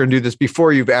decided you're going to do this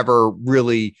before you've ever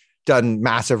really done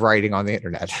massive writing on the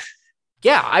internet.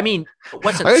 Yeah, I mean, it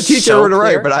wasn't I teach so everyone to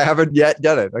clear. write, but I haven't yet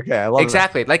done it. Okay, I love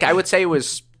Exactly. Like, I would say it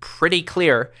was pretty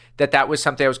clear that that was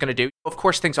something I was going to do. Of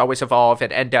course, things always evolve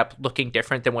and end up looking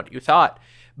different than what you thought.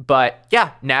 But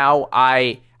yeah, now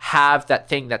I have that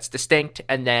thing that's distinct.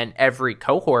 And then every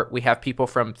cohort, we have people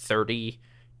from 30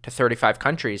 to 35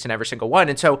 countries in every single one.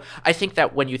 And so I think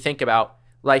that when you think about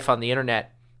life on the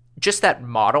internet, just that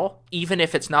model, even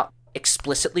if it's not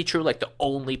explicitly true, like the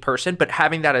only person, but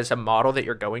having that as a model that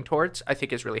you're going towards, I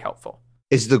think is really helpful.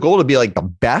 Is the goal to be like the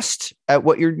best at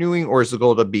what you're doing, or is the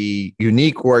goal to be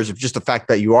unique, or is it just the fact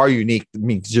that you are unique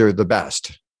means you're the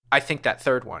best? I think that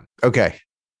third one Okay.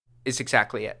 is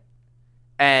exactly it.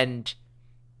 And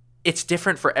it's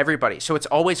different for everybody. So it's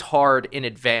always hard in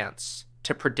advance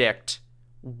to predict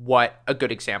what a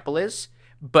good example is,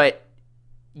 but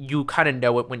you kind of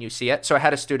know it when you see it. So I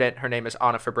had a student, her name is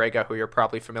Ana Fabrega, who you're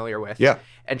probably familiar with. Yeah.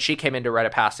 And she came in to write a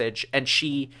passage, and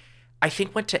she, I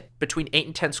think, went to between 8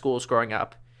 and 10 schools growing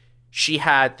up. She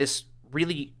had this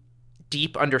really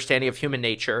deep understanding of human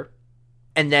nature,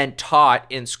 and then taught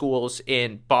in schools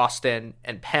in Boston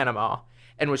and Panama,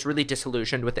 and was really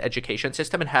disillusioned with the education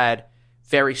system and had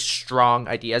very strong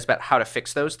ideas about how to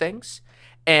fix those things.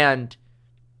 And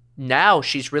Now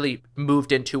she's really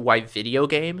moved into why video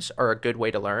games are a good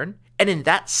way to learn. And in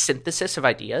that synthesis of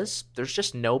ideas, there's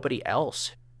just nobody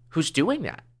else who's doing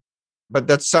that. But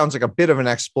that sounds like a bit of an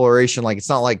exploration. Like, it's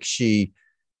not like she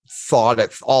thought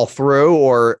it all through,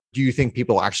 or do you think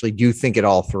people actually do think it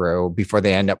all through before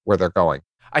they end up where they're going?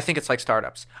 I think it's like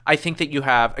startups. I think that you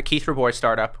have a Keith Rabois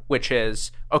startup, which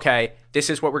is, okay, this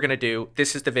is what we're going to do.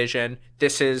 This is the vision.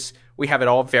 We have it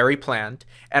all very planned.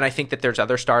 And I think that there's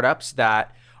other startups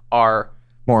that are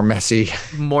more messy,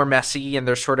 and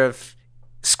they're sort of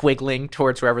squiggling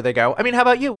towards wherever they go. I mean, how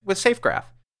about you with SafeGraph?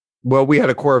 Well, we had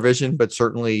a core vision, but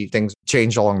certainly things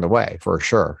changed along the way for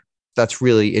sure. That's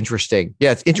really interesting.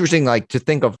 Yeah, it's interesting, like, to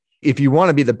think of, if you want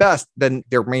to be the best, then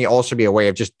there may also be a way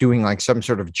of just doing like some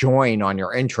sort of join on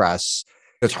your interests.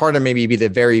 It's hard to maybe be the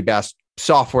very best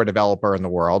software developer in the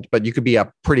world, but you could be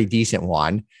a pretty decent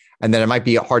one. And then it might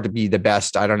be hard to be the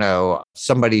best, I don't know,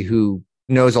 somebody who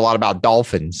knows a lot about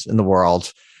dolphins in the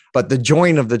world. But the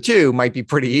join of the two might be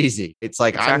pretty easy. It's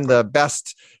like, exactly. I'm the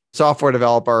best software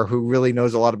developer who really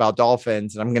knows a lot about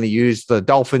dolphins, and I'm going to use the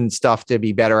dolphin stuff to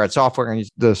be better at software, and use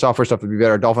the software stuff to be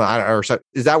better at dolphin.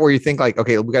 Is that where you think like,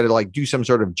 okay, we got to like do some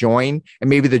sort of join, and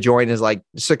maybe the join is like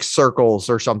 6 circles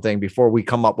or something before we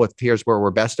come up with here's where we're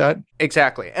best at?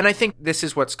 Exactly. And I think this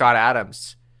is what Scott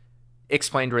Adams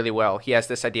explained really well. He has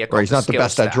this idea called he's not the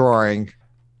best at drawing.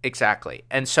 Exactly.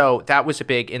 And so that was a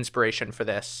big inspiration for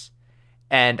this.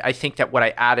 And I think that what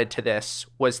I added to this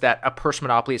was that a purse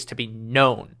monopoly is to be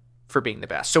known for being the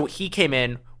best. So he came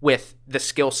in with the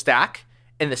skill stack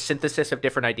and the synthesis of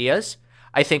different ideas.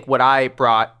 I think what I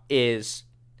brought is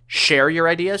share your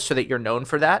ideas so that you're known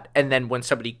for that. And then when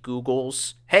somebody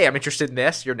Googles, hey, I'm interested in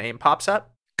this, your name pops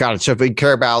up. Got it. So if we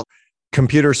care about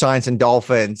computer science and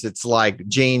dolphins, it's like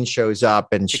Jane shows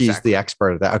up and she's the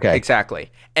expert of that. Okay.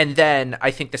 Exactly. And then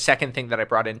I think the second thing that I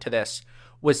brought into this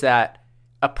was that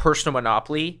a personal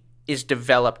monopoly is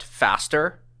developed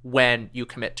faster when you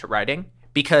commit to writing.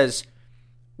 Because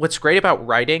what's great about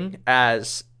writing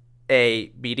as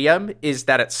a medium is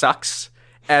that it sucks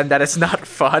and that it's not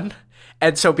fun.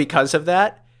 And so because of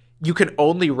that, you can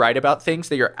only write about things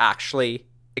that you're actually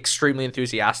extremely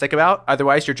enthusiastic about.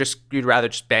 Otherwise, you'd rather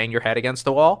just bang your head against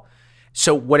the wall.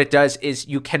 So what it does is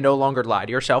you can no longer lie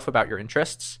to yourself about your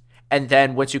interests. And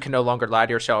then once you can no longer lie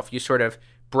to yourself, you sort of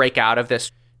break out of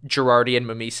this Girardian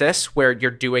mimesis where you're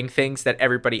doing things that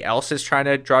everybody else is trying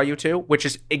to draw you to, which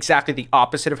is exactly the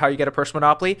opposite of how you get a purse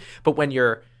monopoly. But when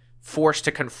you're forced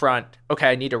to confront, okay,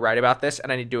 I need to write about this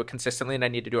and I need to do it consistently and I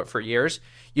need to do it for years,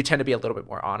 you tend to be a little bit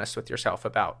more honest with yourself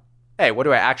about, hey, what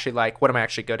do I actually like? What am I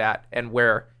actually good at? And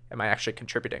where am I actually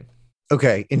contributing?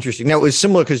 Okay, interesting. Now, it was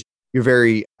similar because you're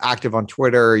very active on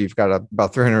Twitter. You've got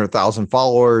about 300,000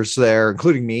 followers there,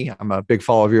 including me. I'm a big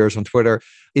follower of yours on Twitter.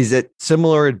 Is it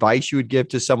similar advice you would give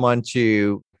to someone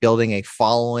to building a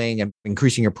following and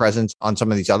increasing your presence on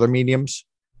some of these other mediums?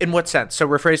 In what sense? So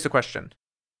rephrase the question.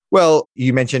 Well,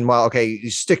 you mentioned, well, okay,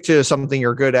 you stick to something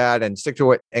you're good at and stick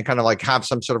to it and kind of like have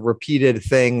some sort of repeated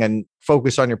thing and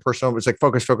focus on your personal. It's like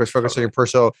focus on your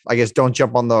personal. I guess don't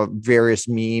jump on the various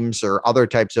memes or other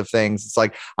types of things. It's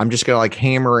like, I'm just going to like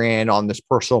hammer in on this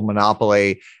personal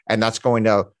monopoly. And that's going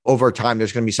to, over time,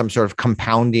 there's going to be some sort of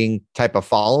compounding type of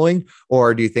following.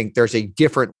 Or do you think there's a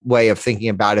different way of thinking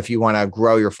about if you want to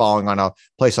grow your following on a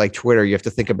place like Twitter, you have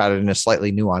to think about it in a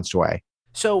slightly nuanced way?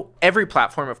 So every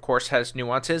platform, of course, has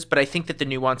nuances, but I think that the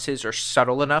nuances are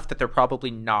subtle enough that they're probably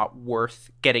not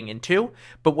worth getting into.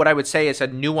 But what I would say is a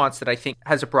nuance that I think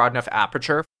has a broad enough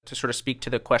aperture to sort of speak to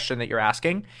the question that you're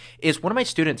asking is one of my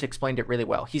students explained it really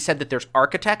well. He said that there's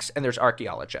architects and there's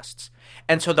archaeologists.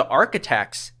 And so the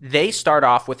architects, they start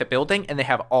off with a building and they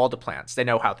have all the plans. They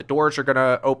know how the doors are going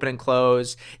to open and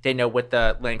close. They know what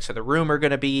the lengths of the room are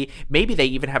going to be. Maybe they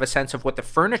even have a sense of what the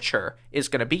furniture is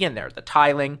going to be in there, the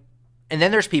tiling. And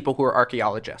then there's people who are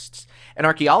archaeologists. And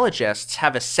archaeologists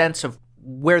have a sense of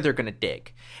where they're going to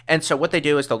dig. And so what they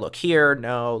do is they'll look here,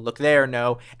 no, look there,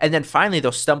 no. And then finally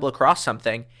they'll stumble across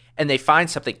something and they find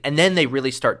something and then they really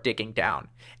start digging down.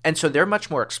 And so they're much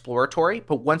more exploratory,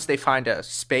 but once they find a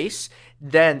space,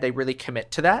 then they really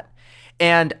commit to that.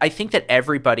 And I think that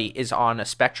everybody is on a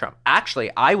spectrum.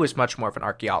 Actually, I was much more of an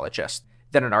archaeologist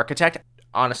than an architect.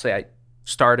 Honestly, I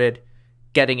started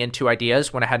getting into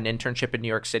ideas when I had an internship in New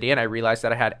York City and I realized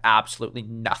that I had absolutely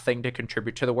nothing to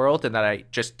contribute to the world and that I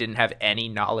just didn't have any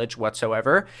knowledge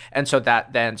whatsoever. And so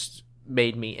that then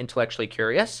made me intellectually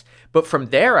curious. But from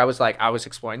there, I was like, I was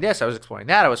exploring this, I was exploring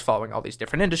that, I was following all these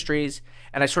different industries,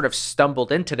 and I sort of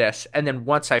stumbled into this. And then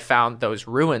once I found those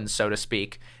ruins, so to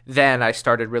speak, then I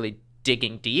started really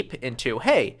digging deep into,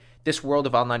 hey, this world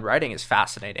of online writing is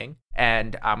fascinating,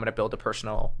 and I'm going to build a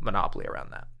personal monopoly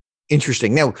around that.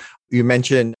 Interesting. Now, you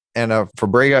mentioned Anna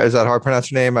Fabrega. Is that how I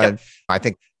pronounce your name? Yep. And I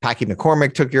think Packy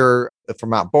McCormick took your from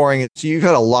Mount Boring. So you've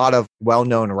had a lot of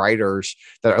well-known writers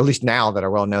that, at least now that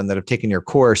are well-known, that have taken your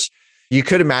course. You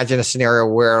could imagine a scenario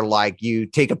where like you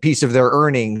take a piece of their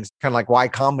earnings, kind of like Y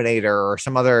Combinator or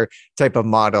some other type of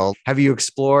model. Have you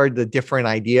explored the different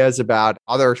ideas about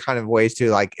other kind of ways to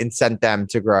like incent them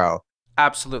to grow?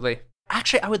 Absolutely.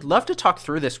 Actually, I would love to talk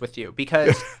through this with you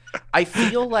because I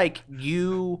feel like we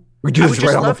do this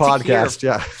right on the podcast.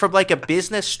 Yeah. From like a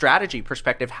business strategy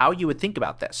perspective, how you would think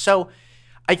about this. So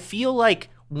I feel like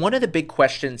one of the big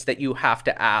questions that you have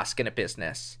to ask in a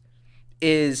business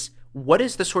is, what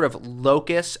is the sort of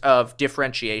locus of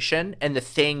differentiation and the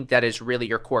thing that is really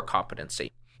your core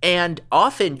competency? And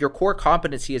often your core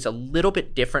competency is a little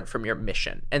bit different from your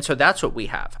mission. And so that's what we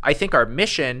have. I think our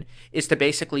mission is to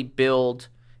basically build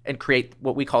and create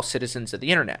what we call citizens of the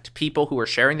internet, people who are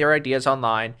sharing their ideas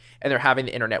online and they're having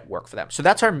the internet work for them. So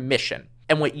that's our mission.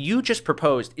 And what you just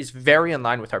proposed is very in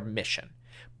line with our mission.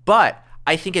 But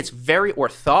I think it's very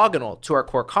orthogonal to our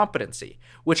core competency,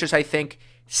 which is, I think,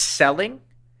 selling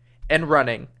and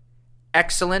running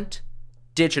excellent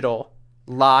digital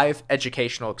live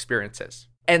educational experiences.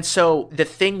 And so the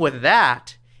thing with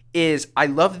that is I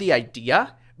love the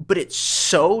idea, but it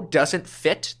so doesn't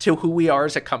fit to who we are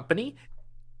as a company.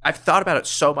 I've thought about it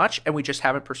so much and we just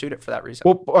haven't pursued it for that reason.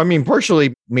 Well, I mean,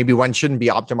 partially, maybe one shouldn't be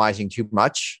optimizing too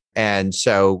much. And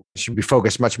so should be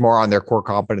focused much more on their core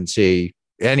competency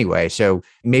anyway. So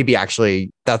maybe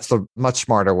actually that's the much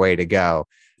smarter way to go.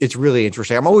 It's really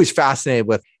interesting. I'm always fascinated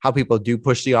with how people do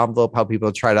push the envelope, how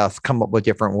people try to come up with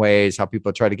different ways, how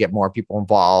people try to get more people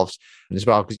involved as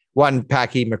well. Because one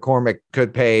Packy McCormick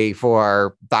could pay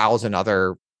for 1,000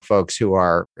 other folks who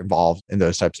are involved in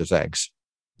those types of things.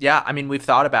 Yeah, I mean, we've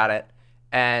thought about it.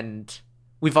 And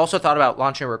we've also thought about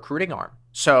launching a recruiting arm.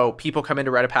 So people come in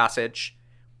to write a passage,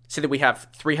 say that we have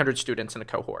 300 students in a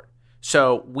cohort.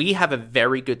 So we have a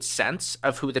very good sense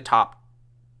of who the top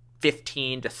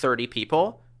 15 to 30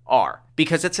 people are,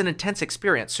 because it's an intense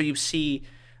experience. So you see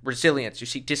resilience, you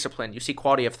see discipline, you see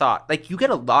quality of thought. Like you get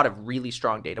a lot of really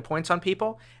strong data points on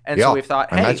people. And so we've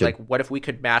thought, hey, like what if we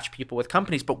could match people with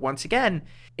companies? But once again,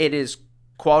 it is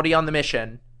quality on the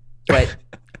mission, but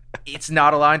it's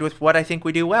not aligned with what I think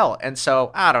we do well. And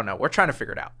so I don't know. We're trying to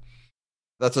figure it out.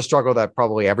 That's a struggle that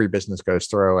probably every business goes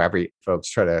through. Every folks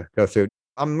try to go through.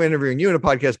 I'm interviewing you in a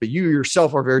podcast, but you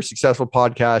yourself are a very successful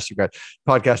podcast. You've got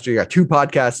podcaster, you got 2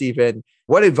 podcasts even.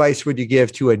 What advice would you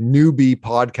give to a newbie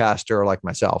podcaster like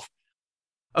myself?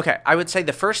 Okay, I would say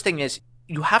the first thing is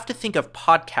you have to think of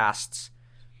podcasts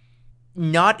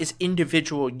not as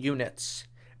individual units,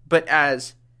 but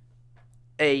as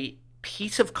a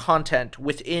piece of content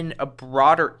within a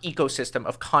broader ecosystem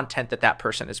of content that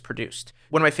person has produced.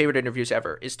 One of my favorite interviews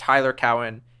ever is Tyler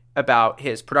Cowen about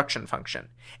his production function.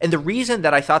 And the reason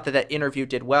that I thought that interview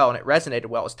did well and it resonated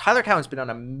well is Tyler Cowen's been on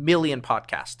a million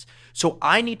podcasts. So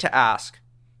I need to ask,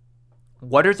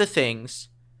 what are the things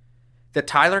that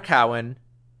Tyler Cowen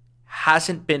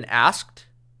hasn't been asked?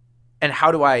 And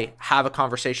how do I have a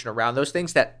conversation around those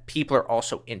things that people are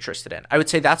also interested in? I would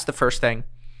say that's the first thing.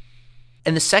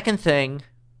 And the second thing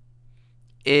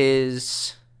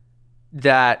is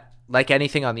that, like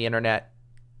anything on the internet,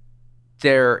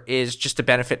 there is just a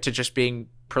benefit to just being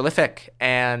prolific.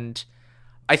 And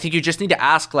I think you just need to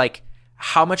ask, like,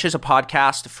 how much is a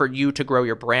podcast for you to grow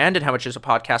your brand and how much is a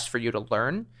podcast for you to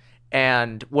learn?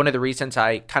 And one of the reasons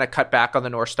I kind of cut back on the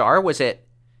North Star was it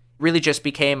really just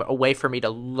became a way for me to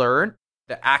learn.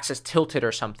 The axis tilted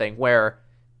or something where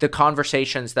the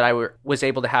conversations that I was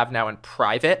able to have now in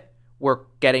private were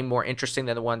getting more interesting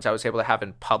than the ones I was able to have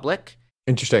in public.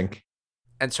 Interesting.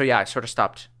 And so, yeah, I sort of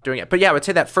stopped doing it. But yeah, I would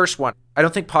say that first one, I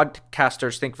don't think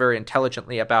podcasters think very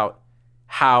intelligently about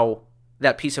how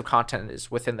that piece of content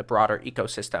is within the broader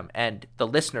ecosystem. And the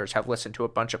listeners have listened to a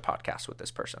bunch of podcasts with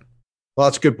this person. Well,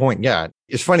 that's a good point. Yeah.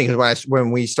 It's funny because when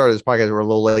we started this podcast, we were a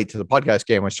little late to the podcast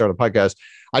game. When I started a podcast,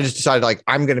 I just decided like,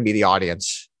 I'm going to be the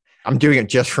audience. I'm doing it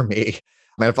just for me.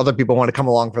 I mean, if other people want to come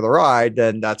along for the ride,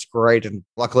 then that's great. And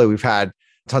luckily we've had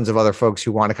tons of other folks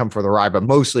who want to come for the ride, but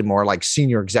mostly more like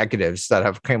senior executives that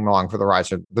have come along for the ride.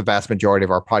 So the vast majority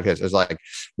of our podcast is like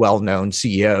well-known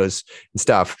CEOs and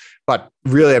stuff. But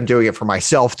really, I'm doing it for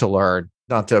myself to learn,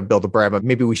 not to build a brand, but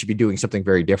maybe we should be doing something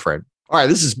very different. All right,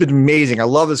 this has been amazing. I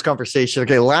love this conversation.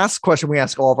 Okay, last question we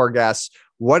ask all of our guests.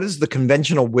 What is the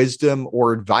conventional wisdom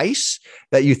or advice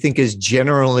that you think is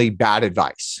generally bad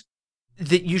advice?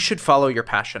 That you should follow your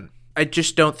passion. I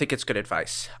just don't think it's good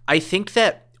advice. I think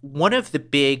that one of the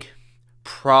big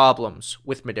problems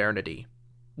with modernity,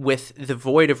 with the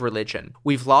void of religion,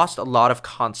 we've lost a lot of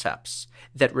concepts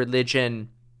that religion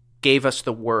gave us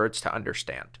the words to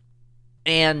understand.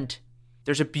 And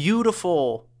there's a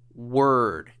beautiful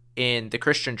word in the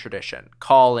Christian tradition,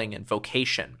 calling and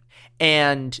vocation,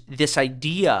 and this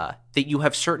idea that you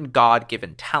have certain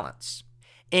God-given talents.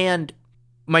 And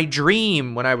my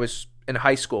dream when I was in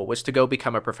high school was to go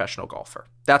become a professional golfer.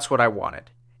 That's what I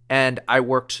wanted. And I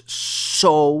worked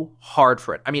so hard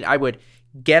for it. I mean, I would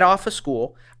get off of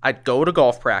school, I'd go to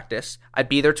golf practice, I'd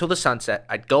be there till the sunset,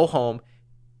 I'd go home,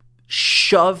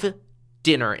 shove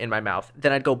dinner in my mouth,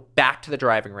 then I'd go back to the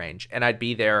driving range and I'd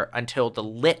be there until the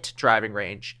lit driving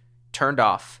range turned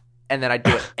off, and then I'd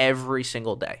do it every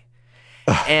single day.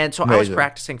 And so I was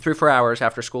practicing 3 or 4 hours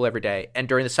after school every day. And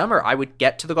during the summer, I would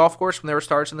get to the golf course when there were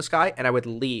stars in the sky, and I would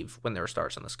leave when there were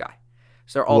stars in the sky.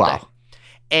 So they're all day.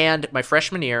 And my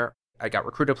freshman year, I got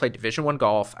recruited to play Division I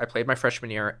golf. I played my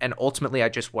freshman year, and ultimately I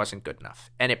just wasn't good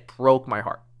enough. And it broke my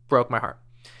heart.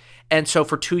 And so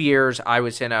for 2 years, I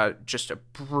was in just a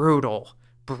brutal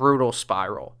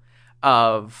spiral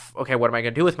of, okay, what am I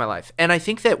going to do with my life? And I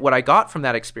think that what I got from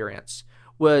that experience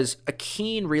was a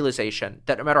keen realization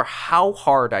that no matter how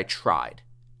hard I tried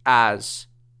as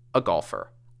a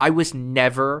golfer, I was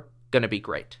never going to be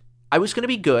great. I was going to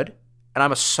be good, and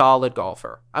I'm a solid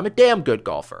golfer. I'm a damn good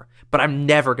golfer, but I'm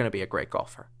never going to be a great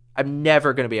golfer. I'm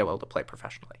never going to be able to play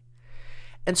professionally.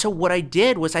 And so what I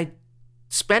did was I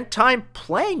spent time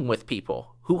playing with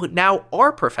people who now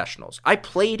are professionals. I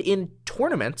played in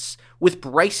tournaments with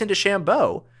Bryson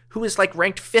DeChambeau, who is like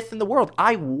ranked 5th in the world.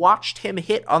 I watched him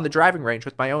hit on the driving range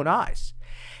with my own eyes.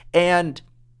 And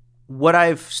what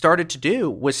I've started to do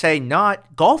was say,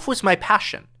 not golf was my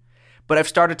passion, but I've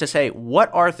started to say,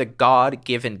 what are the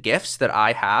God-given gifts that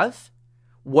I have?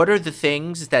 What are the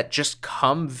things that just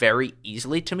come very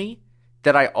easily to me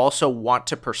that I also want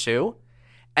to pursue?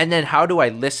 And then how do I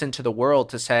listen to the world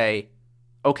to say,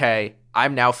 okay,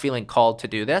 I'm now feeling called to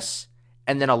do this,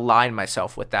 and then align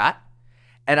myself with that?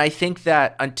 And I think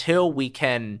that until we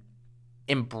can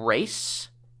embrace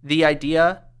the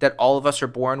idea that all of us are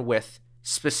born with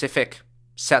specific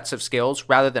sets of skills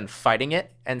rather than fighting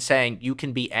it and saying you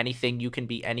can be anything, you can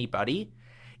be anybody,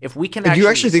 if we can do you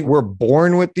actually think we're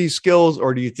born with these skills,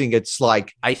 or do you think it's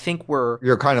like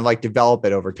you're kind of like develop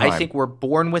it over time? I think we're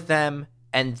born with them,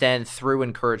 and then through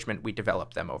encouragement we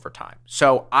develop them over time.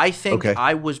 So I think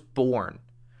I was born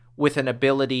with an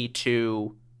ability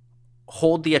to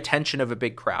hold the attention of a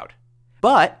big crowd.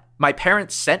 But my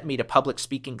parents sent me to public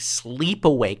speaking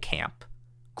sleepaway camp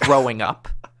growing up.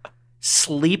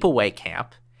 Sleepaway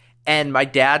camp. And my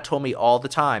dad told me all the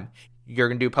time, you're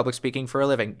going to do public speaking for a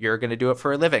living. You're going to do it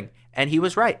for a living. And he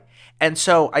was right. And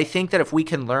so I think that if we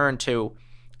can learn to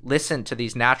listen to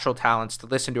these natural talents, to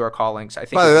listen to our callings, I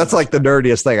think that's like the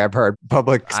nerdiest thing I've heard.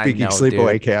 Public speaking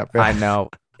sleepaway camp. I know.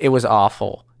 It was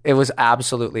awful. It was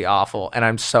absolutely awful. And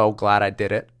I'm so glad I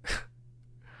did it.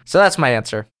 So that's my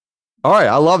answer. All right.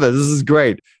 I love it. This is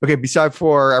great. Okay. Besides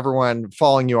for everyone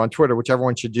following you on Twitter, which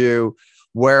everyone should do,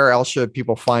 where else should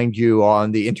people find you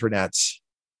on the internets?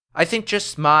 I think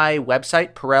just my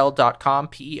website, perell.com,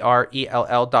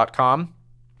 Perell.com.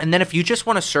 And then if you just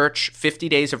want to search 50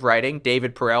 Days of Writing,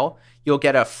 David Perell, you'll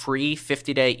get a free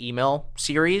 50-day email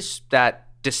series that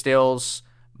distills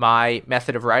my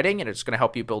method of writing, and it's going to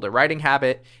help you build a writing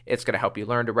habit. It's going to help you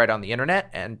learn to write on the internet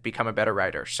and become a better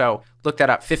writer. So look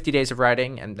that up, 50 Days of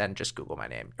Writing, and then just Google my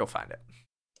name. You'll find it.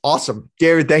 Awesome.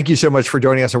 David, thank you so much for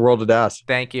joining us on World of DaaS.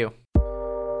 Thank you.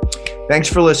 Thanks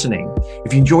for listening.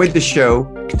 If you enjoyed the show,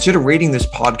 consider rating this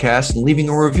podcast and leaving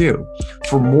a review.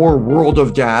 For more World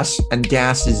of DaaS, and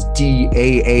DaaS is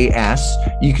DAAS,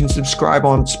 you can subscribe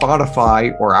on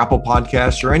Spotify or Apple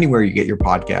Podcasts or anywhere you get your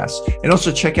podcasts. And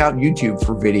also check out YouTube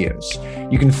for videos.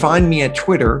 You can find me at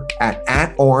Twitter at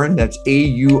Auren, that's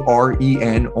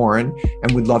AUREN, Auren,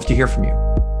 and we'd love to hear from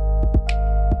you.